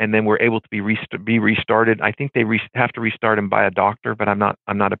and then were able to be restarted. I think they have to restart them by a doctor, but I'm not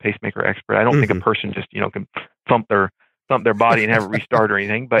a pacemaker expert. I don't think a person just can thump their body and have it restart or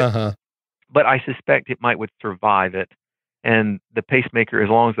anything. But but I suspect it would survive it. And the pacemaker, as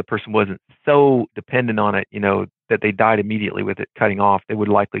long as the person wasn't so dependent on it, that they died immediately with it cutting off, they would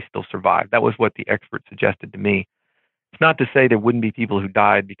likely still survive. That was what the expert suggested to me. It's not to say there wouldn't be people who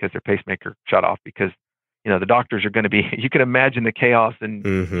died because their pacemaker shut off, because the doctors are going to be, you can imagine the chaos, and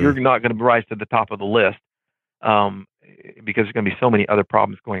you're not going to rise to the top of the list, because there's going to be so many other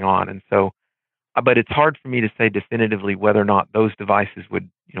problems going on. And so, but it's hard for me to say definitively whether or not those devices would,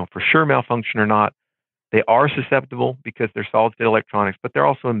 for sure malfunction or not. They are susceptible because they're solid state electronics, but they're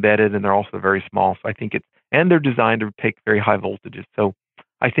also embedded and they're also very small. So I think and they're designed to take very high voltages. So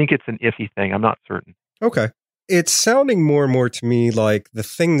I think it's an iffy thing. I'm not certain. Okay. It's sounding more and more to me like the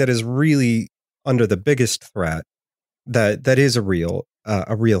thing that is really under the biggest threat, that is a real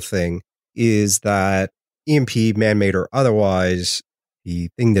thing, is that EMP, man-made or otherwise, the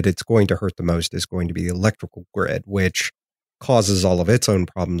thing that it's going to hurt the most is going to be the electrical grid, which causes all of its own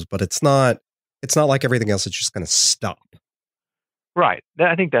problems, but it's not like everything else is just going to stop. Right.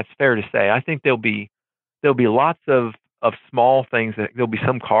 I think that's fair to say. I think there'll be lots of small things. There'll be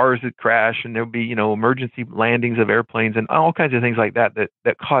some cars that crash, and there'll be, emergency landings of airplanes and all kinds of things like that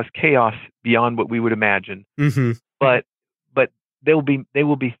cause chaos beyond what we would imagine. But they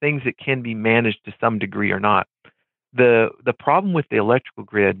will be things that can be managed to some degree or not. The problem with the electrical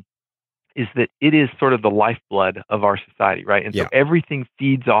grid is that it is sort of the lifeblood of our society, right? And so everything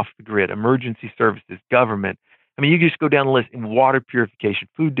feeds off the grid: emergency services, government. I mean, you just go down the list: in water purification,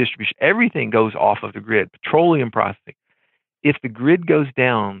 food distribution, everything goes off of the grid. Petroleum processing. If the grid goes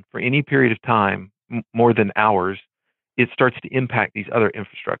down for any period of time, more than hours, it starts to impact these other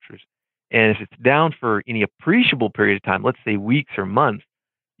infrastructures. And if it's down for any appreciable period of time, let's say weeks or months,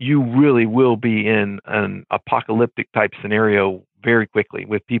 you really will be in an apocalyptic type scenario very quickly,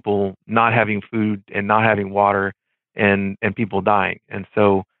 with people not having food and not having water, and people dying. And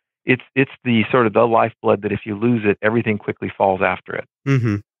so it's the sort of the lifeblood that if you lose it, everything quickly falls after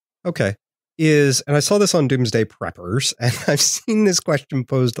it. Okay. And I saw this on Doomsday Preppers, and I've seen this question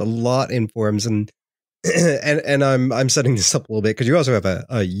posed a lot in forums, and I'm setting this up a little bit because you also have a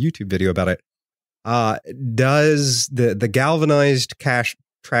YouTube video about it. Does the galvanized trash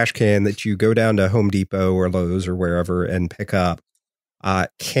can that you go down to Home Depot or Lowe's or wherever and pick up,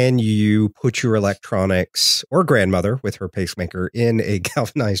 can you put your electronics, or grandmother with her pacemaker, in a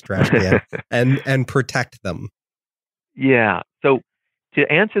galvanized trash can and protect them? Yeah. So to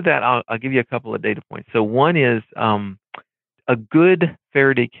answer that, I'll give you a couple of data points. So one is a good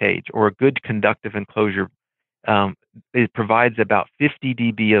Faraday cage, or a good conductive enclosure, it provides about 50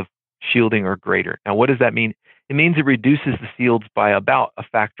 dB of shielding or greater. Now, what does that mean? It means it reduces the fields by about a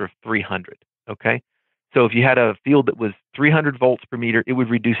factor of 300. Okay. So if you had a field that was 300 volts per meter, it would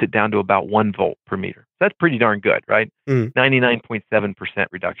reduce it down to about 1 volt per meter. That's pretty darn good, right? 99.7%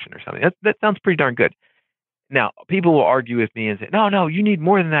 reduction or something. That sounds pretty darn good. Now, people will argue with me and say, no, you need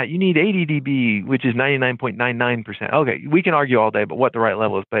more than that. You need 80 dB, which is 99.99%. Okay, we can argue all day about what the right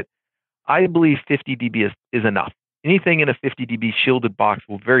level is, but I believe 50 dB is enough. Anything in a 50 dB shielded box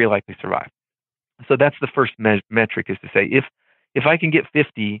will very likely survive. So that's the first metric, is to say, if I can get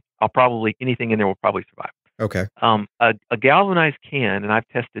 50, anything in there will probably survive. Okay. A galvanized can, and I've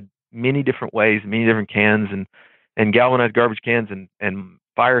tested many different ways, many different cans, and galvanized garbage cans, and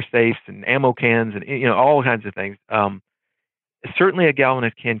fire safes and ammo cans, and all kinds of things. Certainly a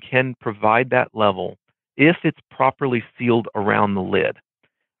galvanized can provide that level if it's properly sealed around the lid.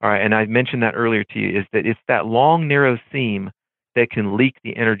 All right, and I mentioned that earlier to you, is that it's that long, narrow seam that can leak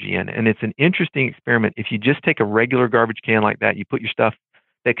the energy in. And it's an interesting experiment. If you just take a regular garbage can like that, you put your stuff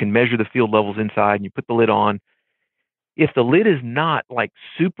that can measure the field levels inside, and you put the lid on. If the lid is not like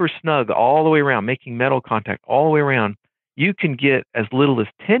super snug all the way around, making metal contact all the way around, you can get as little as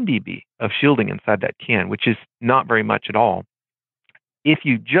 10 dB of shielding inside that can, which is not very much at all. If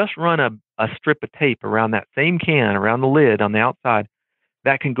you just run a strip of tape around that same can, around the lid on the outside,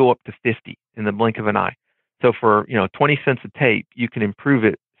 that can go up to 50 in the blink of an eye. So for 20 cents of tape, you can improve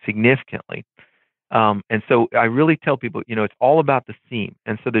it significantly. And so I really tell people, it's all about the seam.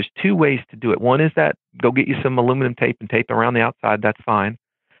 And so there's two ways to do it. One is that go get you some aluminum tape and tape around the outside. That's fine.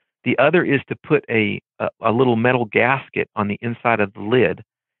 The other is to put a little metal gasket on the inside of the lid.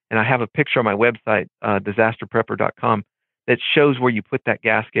 And I have a picture on my website, disasterprepper.com, that shows where you put that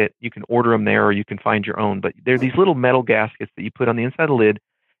gasket. You can order them there, or you can find your own. But they're these little metal gaskets that you put on the inside of the lid,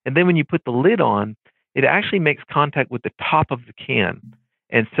 And then when you put the lid on, it actually makes contact with the top of the can.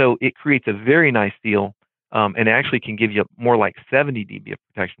 And so it creates a very nice seal, and actually can give you more like 70 dB of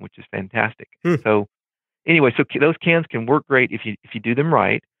protection, which is fantastic. So anyway, so those cans can work great if you do them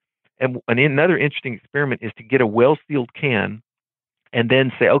right. And another interesting experiment is to get a well-sealed can and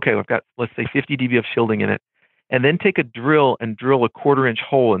then say, okay, I've got, let's say, 50 dB of shielding in it, and then take a drill and drill a 1/4-inch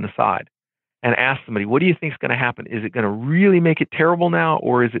hole in the side and ask somebody, what do you think is going to happen? Is it going to really make it terrible now,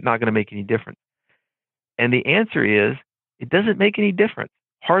 or is it not going to make any difference? And the answer is, it doesn't make any difference,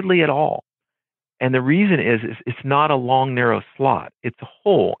 hardly at all. And the reason is it's not a long, narrow slot. It's a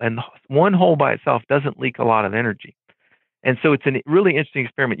hole, and one hole by itself doesn't leak a lot of energy. And so it's a really interesting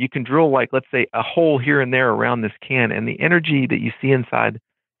experiment. You can drill, like, let's say, a hole here and there around this can, and the energy that you see inside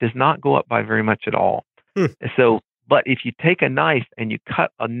does not go up by very much at all. So, but if you take a knife and you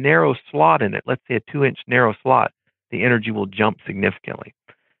cut a narrow slot in it, let's say a 2-inch narrow slot, the energy will jump significantly.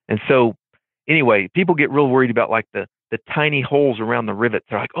 And so, anyway, people get real worried about like the tiny holes around the rivets.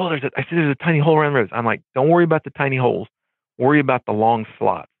 They're like, oh, there's a tiny hole around the rivets. I'm like, don't worry about the tiny holes. Worry about the long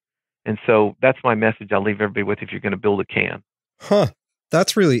slots. And so that's my message I'll leave everybody with if you're going to build a can. Huh.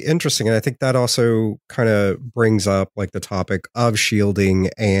 That's really interesting. And I think that also kind of brings up like the topic of shielding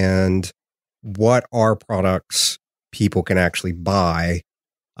and what are products people can actually buy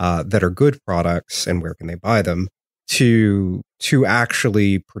that are good products, and where can they buy them to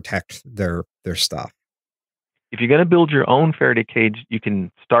actually protect their stuff. If you're going to build your own Faraday cage, you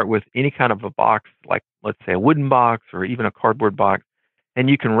can start with any kind of a box, like let's say a wooden box or even a cardboard box, and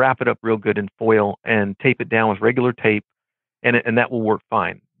you can wrap it up real good in foil and tape it down with regular tape, and that will work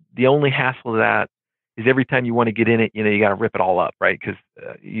fine. The only hassle of that is every time you want to get in it, you got to rip it all up, right? Because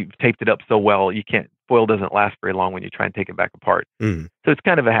you've taped it up so well, you can't. Foil doesn't last very long when you try and take it back apart. So it's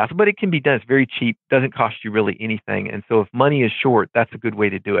kind of a hassle, but it can be done. It's very cheap, doesn't cost you really anything, and so if money is short, that's a good way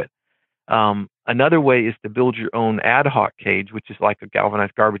to do it. Another way is to build your own ad hoc cage, which is like a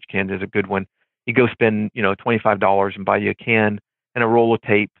galvanized garbage can is a good one. You go spend, $25 and buy you a can and a roll of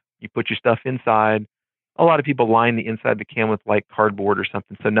tape. You put your stuff inside. A lot of people line the inside of the can with like cardboard or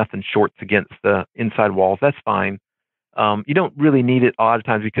something, so nothing shorts against the inside walls. That's fine. You don't really need it a lot of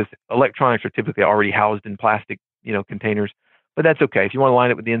times because electronics are typically already housed in plastic, containers, but that's okay. If you want to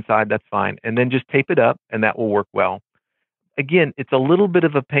line it with the inside, that's fine. And then just tape it up and that will work well. Again, it's a little bit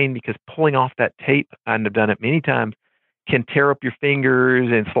of a pain because pulling off that tape, and I've done it many times, can tear up your fingers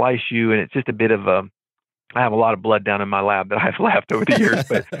and slice you. And it's just a bit of I have a lot of blood down in my lab that I've left over the years.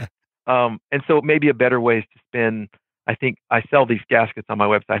 But, and so maybe a better way is to spend, I think I sell these gaskets on my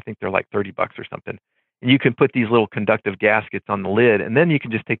website. I think they're like $30 or something. And you can put these little conductive gaskets on the lid, and then you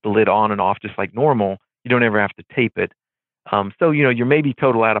can just take the lid on and off just like normal. You don't ever have to tape it. So, you're maybe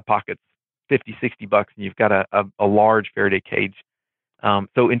total out of pocket $50, $60, and you've got a large Faraday cage.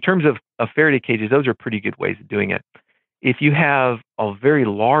 So in terms of Faraday cages, those are pretty good ways of doing it. If you have a very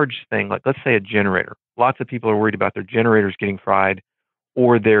large thing, like let's say a generator, lots of people are worried about their generators getting fried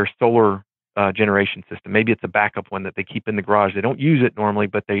or their solar generation system. Maybe it's a backup one that they keep in the garage. They don't use it normally,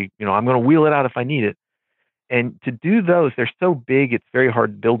 but I'm going to wheel it out if I need it. And to do those, they're so big, it's very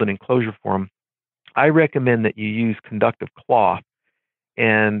hard to build an enclosure for them. I recommend that you use conductive cloth.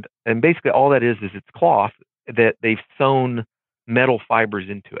 And basically all that is it's cloth that they've sewn metal fibers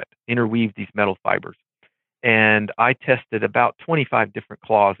into it, interweaved these metal fibers. And I tested about 25 different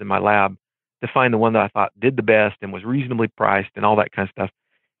cloths in my lab to find the one that I thought did the best and was reasonably priced and all that kind of stuff.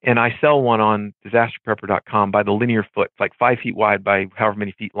 And I sell one on disasterprepper.com by the linear foot, like 5 feet wide by however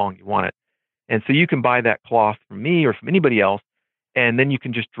many feet long you want it. And so you can buy that cloth from me or from anybody else, and then you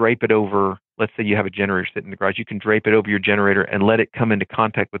can just drape it over. Let's say you have a generator sitting in the garage. You can drape it over your generator and let it come into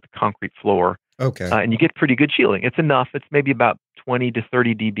contact with the concrete floor. Okay. And you get pretty good shielding. It's enough. It's maybe about 20 to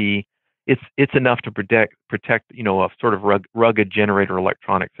 30 dB. It's enough to protect a sort of rugged generator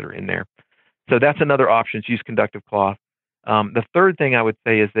electronics that are in there. So that's another option, is use conductive cloth. The third thing I would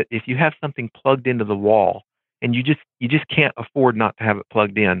say is that if you have something plugged into the wall and you just can't afford not to have it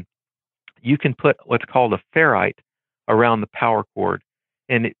plugged in, you can put what's called a ferrite around the power cord.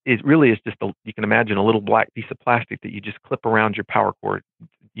 And it really is just, you can imagine a little black piece of plastic that you just clip around your power cord.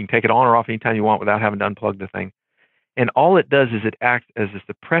 You can take it on or off anytime you want without having to unplug the thing. And all it does is it acts as a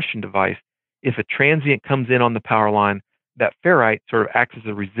suppression device. If a transient comes in on the power line, that ferrite sort of acts as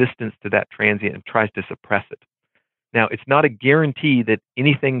a resistance to that transient and tries to suppress it. Now, it's not a guarantee that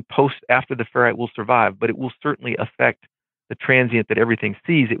anything after the ferrite will survive, but it will certainly affect the transient that everything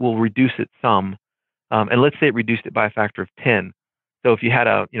sees. It will reduce it some. And let's say it reduced it by a factor of 10. So if you had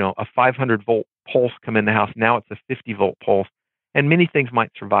a 500 volt pulse come in the house, now it's a 50 volt pulse, and many things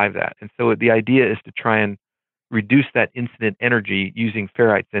might survive that. And so the idea is to try and reduce that incident energy using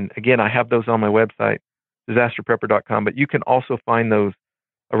ferrites. And again, I have those on my website, disasterprepper.com, but you can also find those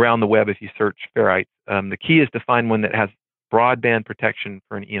around the web if you search ferrites. The key is to find one that has broadband protection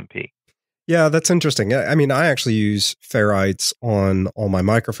for an EMP. Yeah, that's interesting. I mean, I actually use ferrites on all my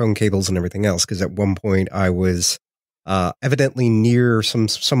microphone cables and everything else, because at one point I was evidently near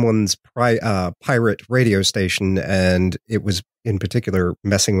someone's pirate radio station, and it was in particular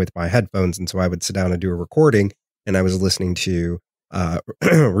messing with my headphones. And so I would sit down and do a recording, and I was listening to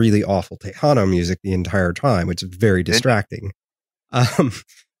really awful Tejano music the entire time, which is very distracting.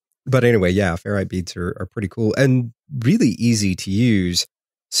 But anyway, yeah, ferrite beads are pretty cool and really easy to use.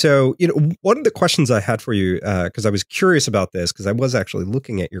 So, one of the questions I had for you, because I was curious about this, because I was actually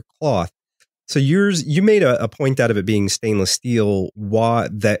looking at your cloth. So you made a point out of it being stainless steel. Why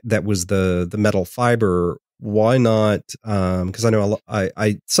that was the metal fiber? Why not? Because I know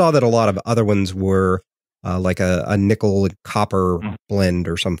I saw that a lot of other ones were like a nickel and copper blend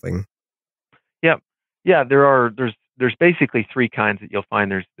or something. Yeah. There's basically three kinds that you'll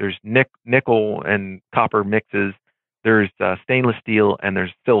find. There's nickel and copper mixes. There's stainless steel, and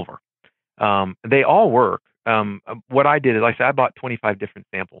there's silver. They all work. What I did is, like I said, I bought 25 different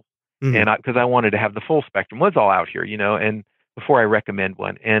samples, and because I wanted to have the full spectrum, was all out here, and before I recommend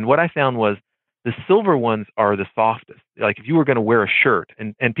one. And what I found was the silver ones are the softest. Like if you were going to wear a shirt,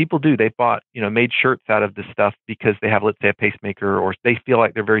 and people do, they bought, made shirts out of this stuff because they have, let's say, a pacemaker, or they feel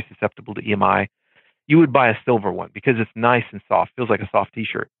like they're very susceptible to EMI. You would buy a silver one because it's nice and soft, feels like a soft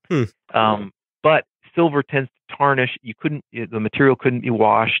t-shirt. But silver tends to tarnish. The material couldn't be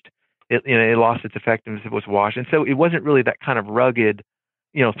washed. It lost its effectiveness if it was washed. And so it wasn't really that kind of rugged,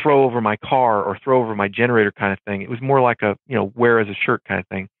 throw over my car or throw over my generator kind of thing. It was more like a, wear as a shirt kind of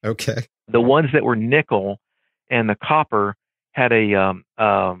thing. Okay. The ones that were nickel and the copper had a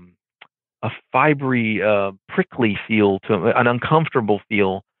fibery, prickly feel to them, an uncomfortable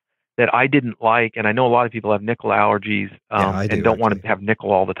feel that I didn't like. And I know a lot of people have nickel allergies and don't want to have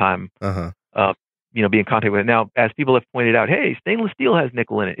nickel all the time. Be in contact with it. Now, as people have pointed out, hey, stainless steel has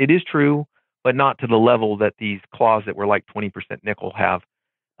nickel in it. It is true, but not to the level that these claws that were like 20% nickel have.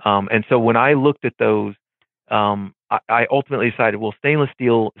 And so when I looked at those, I ultimately decided, well, stainless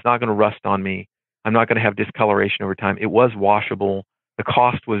steel is not going to rust on me. I'm not going to have discoloration over time. It was washable. The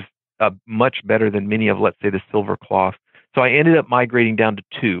cost was much better than many of, let's say, the silver cloth. So I ended up migrating down to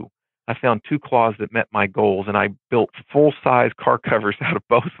two. I found two claws that met my goals, and I built full-size car covers out of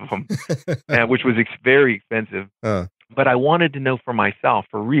both of them, which was very expensive. But I wanted to know for myself,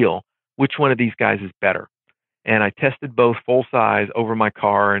 for real, which one of these guys is better. And I tested both full-size over my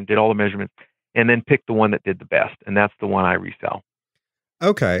car and did all the measurements, and then picked the one that did the best, and that's the one I resell.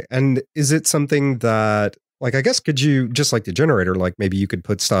 Okay. And is it something that, like, I guess, could you, just like the generator, like maybe you could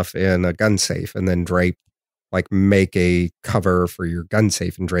put stuff in a gun safe and then make a cover for your gun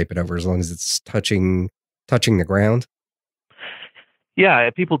safe and drape it over as long as it's touching the ground? Yeah,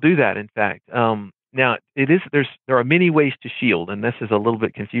 people do that, in fact. Now, there are many ways to shield, and this is a little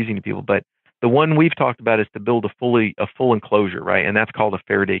bit confusing to people, but the one we've talked about is to build a full enclosure, right? And that's called a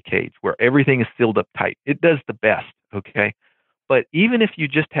Faraday cage, where everything is sealed up tight. It does the best, okay? But even if you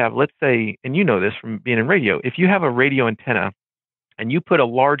just have, let's say, and you know this from being in radio, if you have a radio antenna and you put a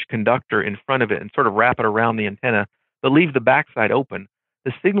large conductor in front of it and sort of wrap it around the antenna, but leave the backside open,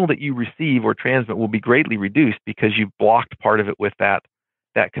 the signal that you receive or transmit will be greatly reduced because you've blocked part of it with that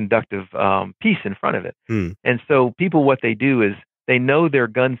conductive piece in front of it. And so people, what they do is they know their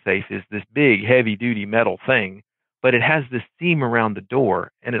gun safe is this big, heavy-duty metal thing, but it has this seam around the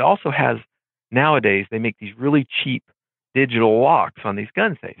door. And it also has, nowadays, they make these really cheap digital locks on these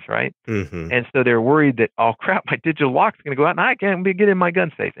gun safes, right? And so they're worried that, oh crap, my digital lock's going to go out and I can't get in my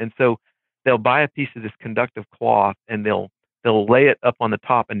gun safe. And so they'll buy a piece of this conductive cloth and they'll lay it up on the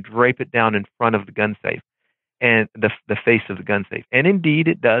top and drape it down in front of the gun safe and the face of the gun safe. And indeed,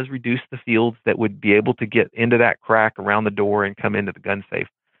 it does reduce the fields that would be able to get into that crack around the door and come into the gun safe.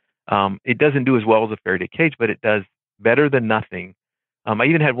 It doesn't do as well as a Faraday cage, but it does better than nothing. I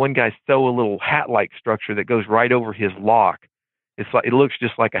even had one guy sew a little hat-like structure that goes right over his lock. It looks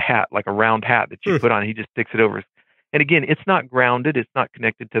just like a hat, like a round hat that you put on. He just sticks it over. And again, it's not grounded. It's not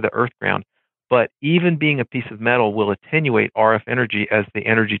connected to the earth ground. But even being a piece of metal will attenuate RF energy as the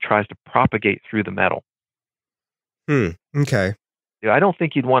energy tries to propagate through the metal. Okay. I don't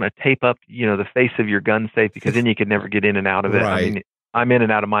think you'd want to tape up, the face of your gun safe because then you could never get in and out of it. Right. I mean, I'm in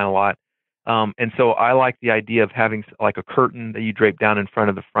and out of mine a lot. And so I like the idea of having like a curtain that you drape down in front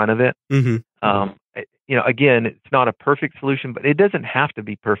of the front of it. Again, it's not a perfect solution, but it doesn't have to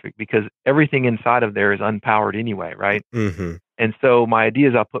be perfect because everything inside of there is unpowered anyway, right? And And so my idea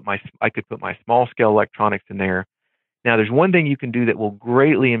is I could put my small scale electronics in there. Now, there's one thing you can do that will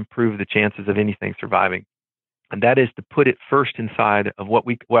greatly improve the chances of anything surviving, and that is to put it first inside of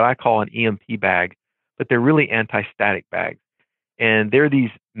what I call an EMP bag, but they're really anti-static bags. And they're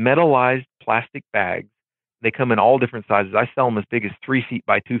these metallized plastic bags. They come in all different sizes. I sell them as big as 3 feet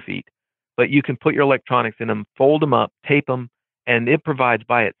by 2 feet. But you can put your electronics in them, fold them up, tape them, and it provides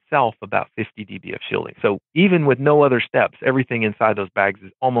by itself about 50 dB of shielding. So even with no other steps, everything inside those bags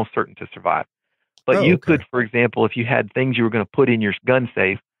is almost certain to survive. But you could, for example, if you had things you were going to put in your gun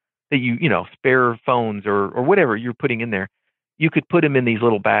safe that spare phones or whatever you're putting in there, you could put them in these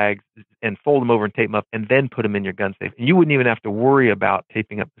little bags and fold them over and tape them up and then put them in your gun safe. And you wouldn't even have to worry about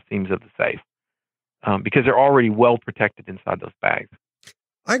taping up the seams of the safe because they're already well protected inside those bags.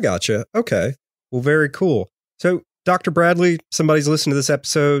 I gotcha. Okay. Well, very cool. So, Dr. Bradley, somebody's listening to this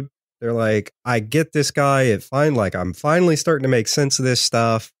episode. They're like, I get this guy. I'm finally starting to make sense of this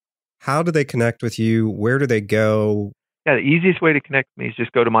stuff. How do they connect with you? Where do they go? Yeah, the easiest way to connect with me is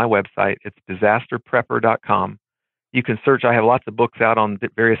just go to my website. It's disasterprepper.com. You can search. I have lots of books out on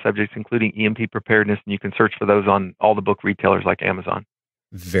various subjects, including EMP preparedness, and you can search for those on all the book retailers like Amazon.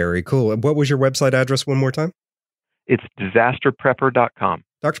 Very cool. And what was your website address one more time? It's disasterprepper.com.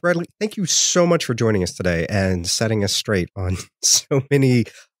 Dr. Bradley, thank you so much for joining us today and setting us straight on so many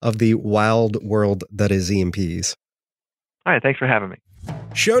of the wild world that is EMPs. All right. Thanks for having me.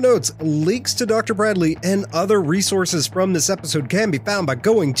 Show notes, links to Dr. Bradley, and other resources from this episode can be found by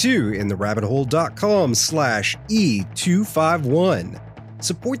going to intherabbithole.com/E251.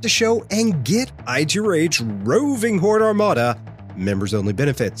 Support the show and get I2H Roving Horde Armada members-only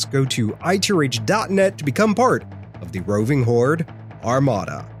benefits. Go to I2H.net to become part of the Roving Horde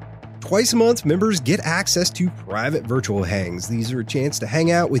Armada. Twice a month, members get access to private virtual hangs. These are a chance to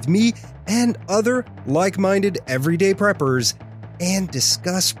hang out with me and other like-minded everyday preppers and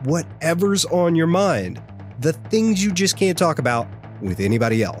discuss whatever's on your mind, the things you just can't talk about with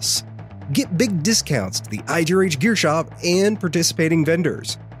anybody else. Get big discounts to the I2H Gear Shop and participating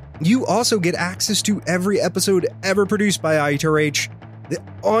vendors. You also get access to every episode ever produced by I2H, the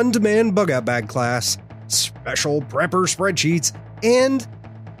on-demand bug-out bag class, special prepper spreadsheets, and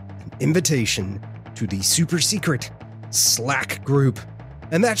an invitation to the super secret Slack group.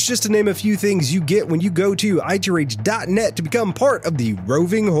 And that's just to name a few things you get when you go to I2H.net to become part of the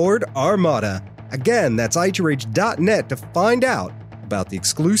Roving Horde Armada. Again, that's I2H.net to find out about the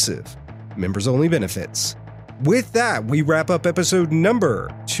exclusive members-only benefits. With that, we wrap up episode number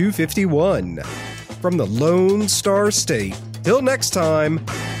 251. From the Lone Star State. Till next time,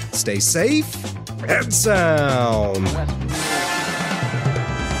 stay safe and sound.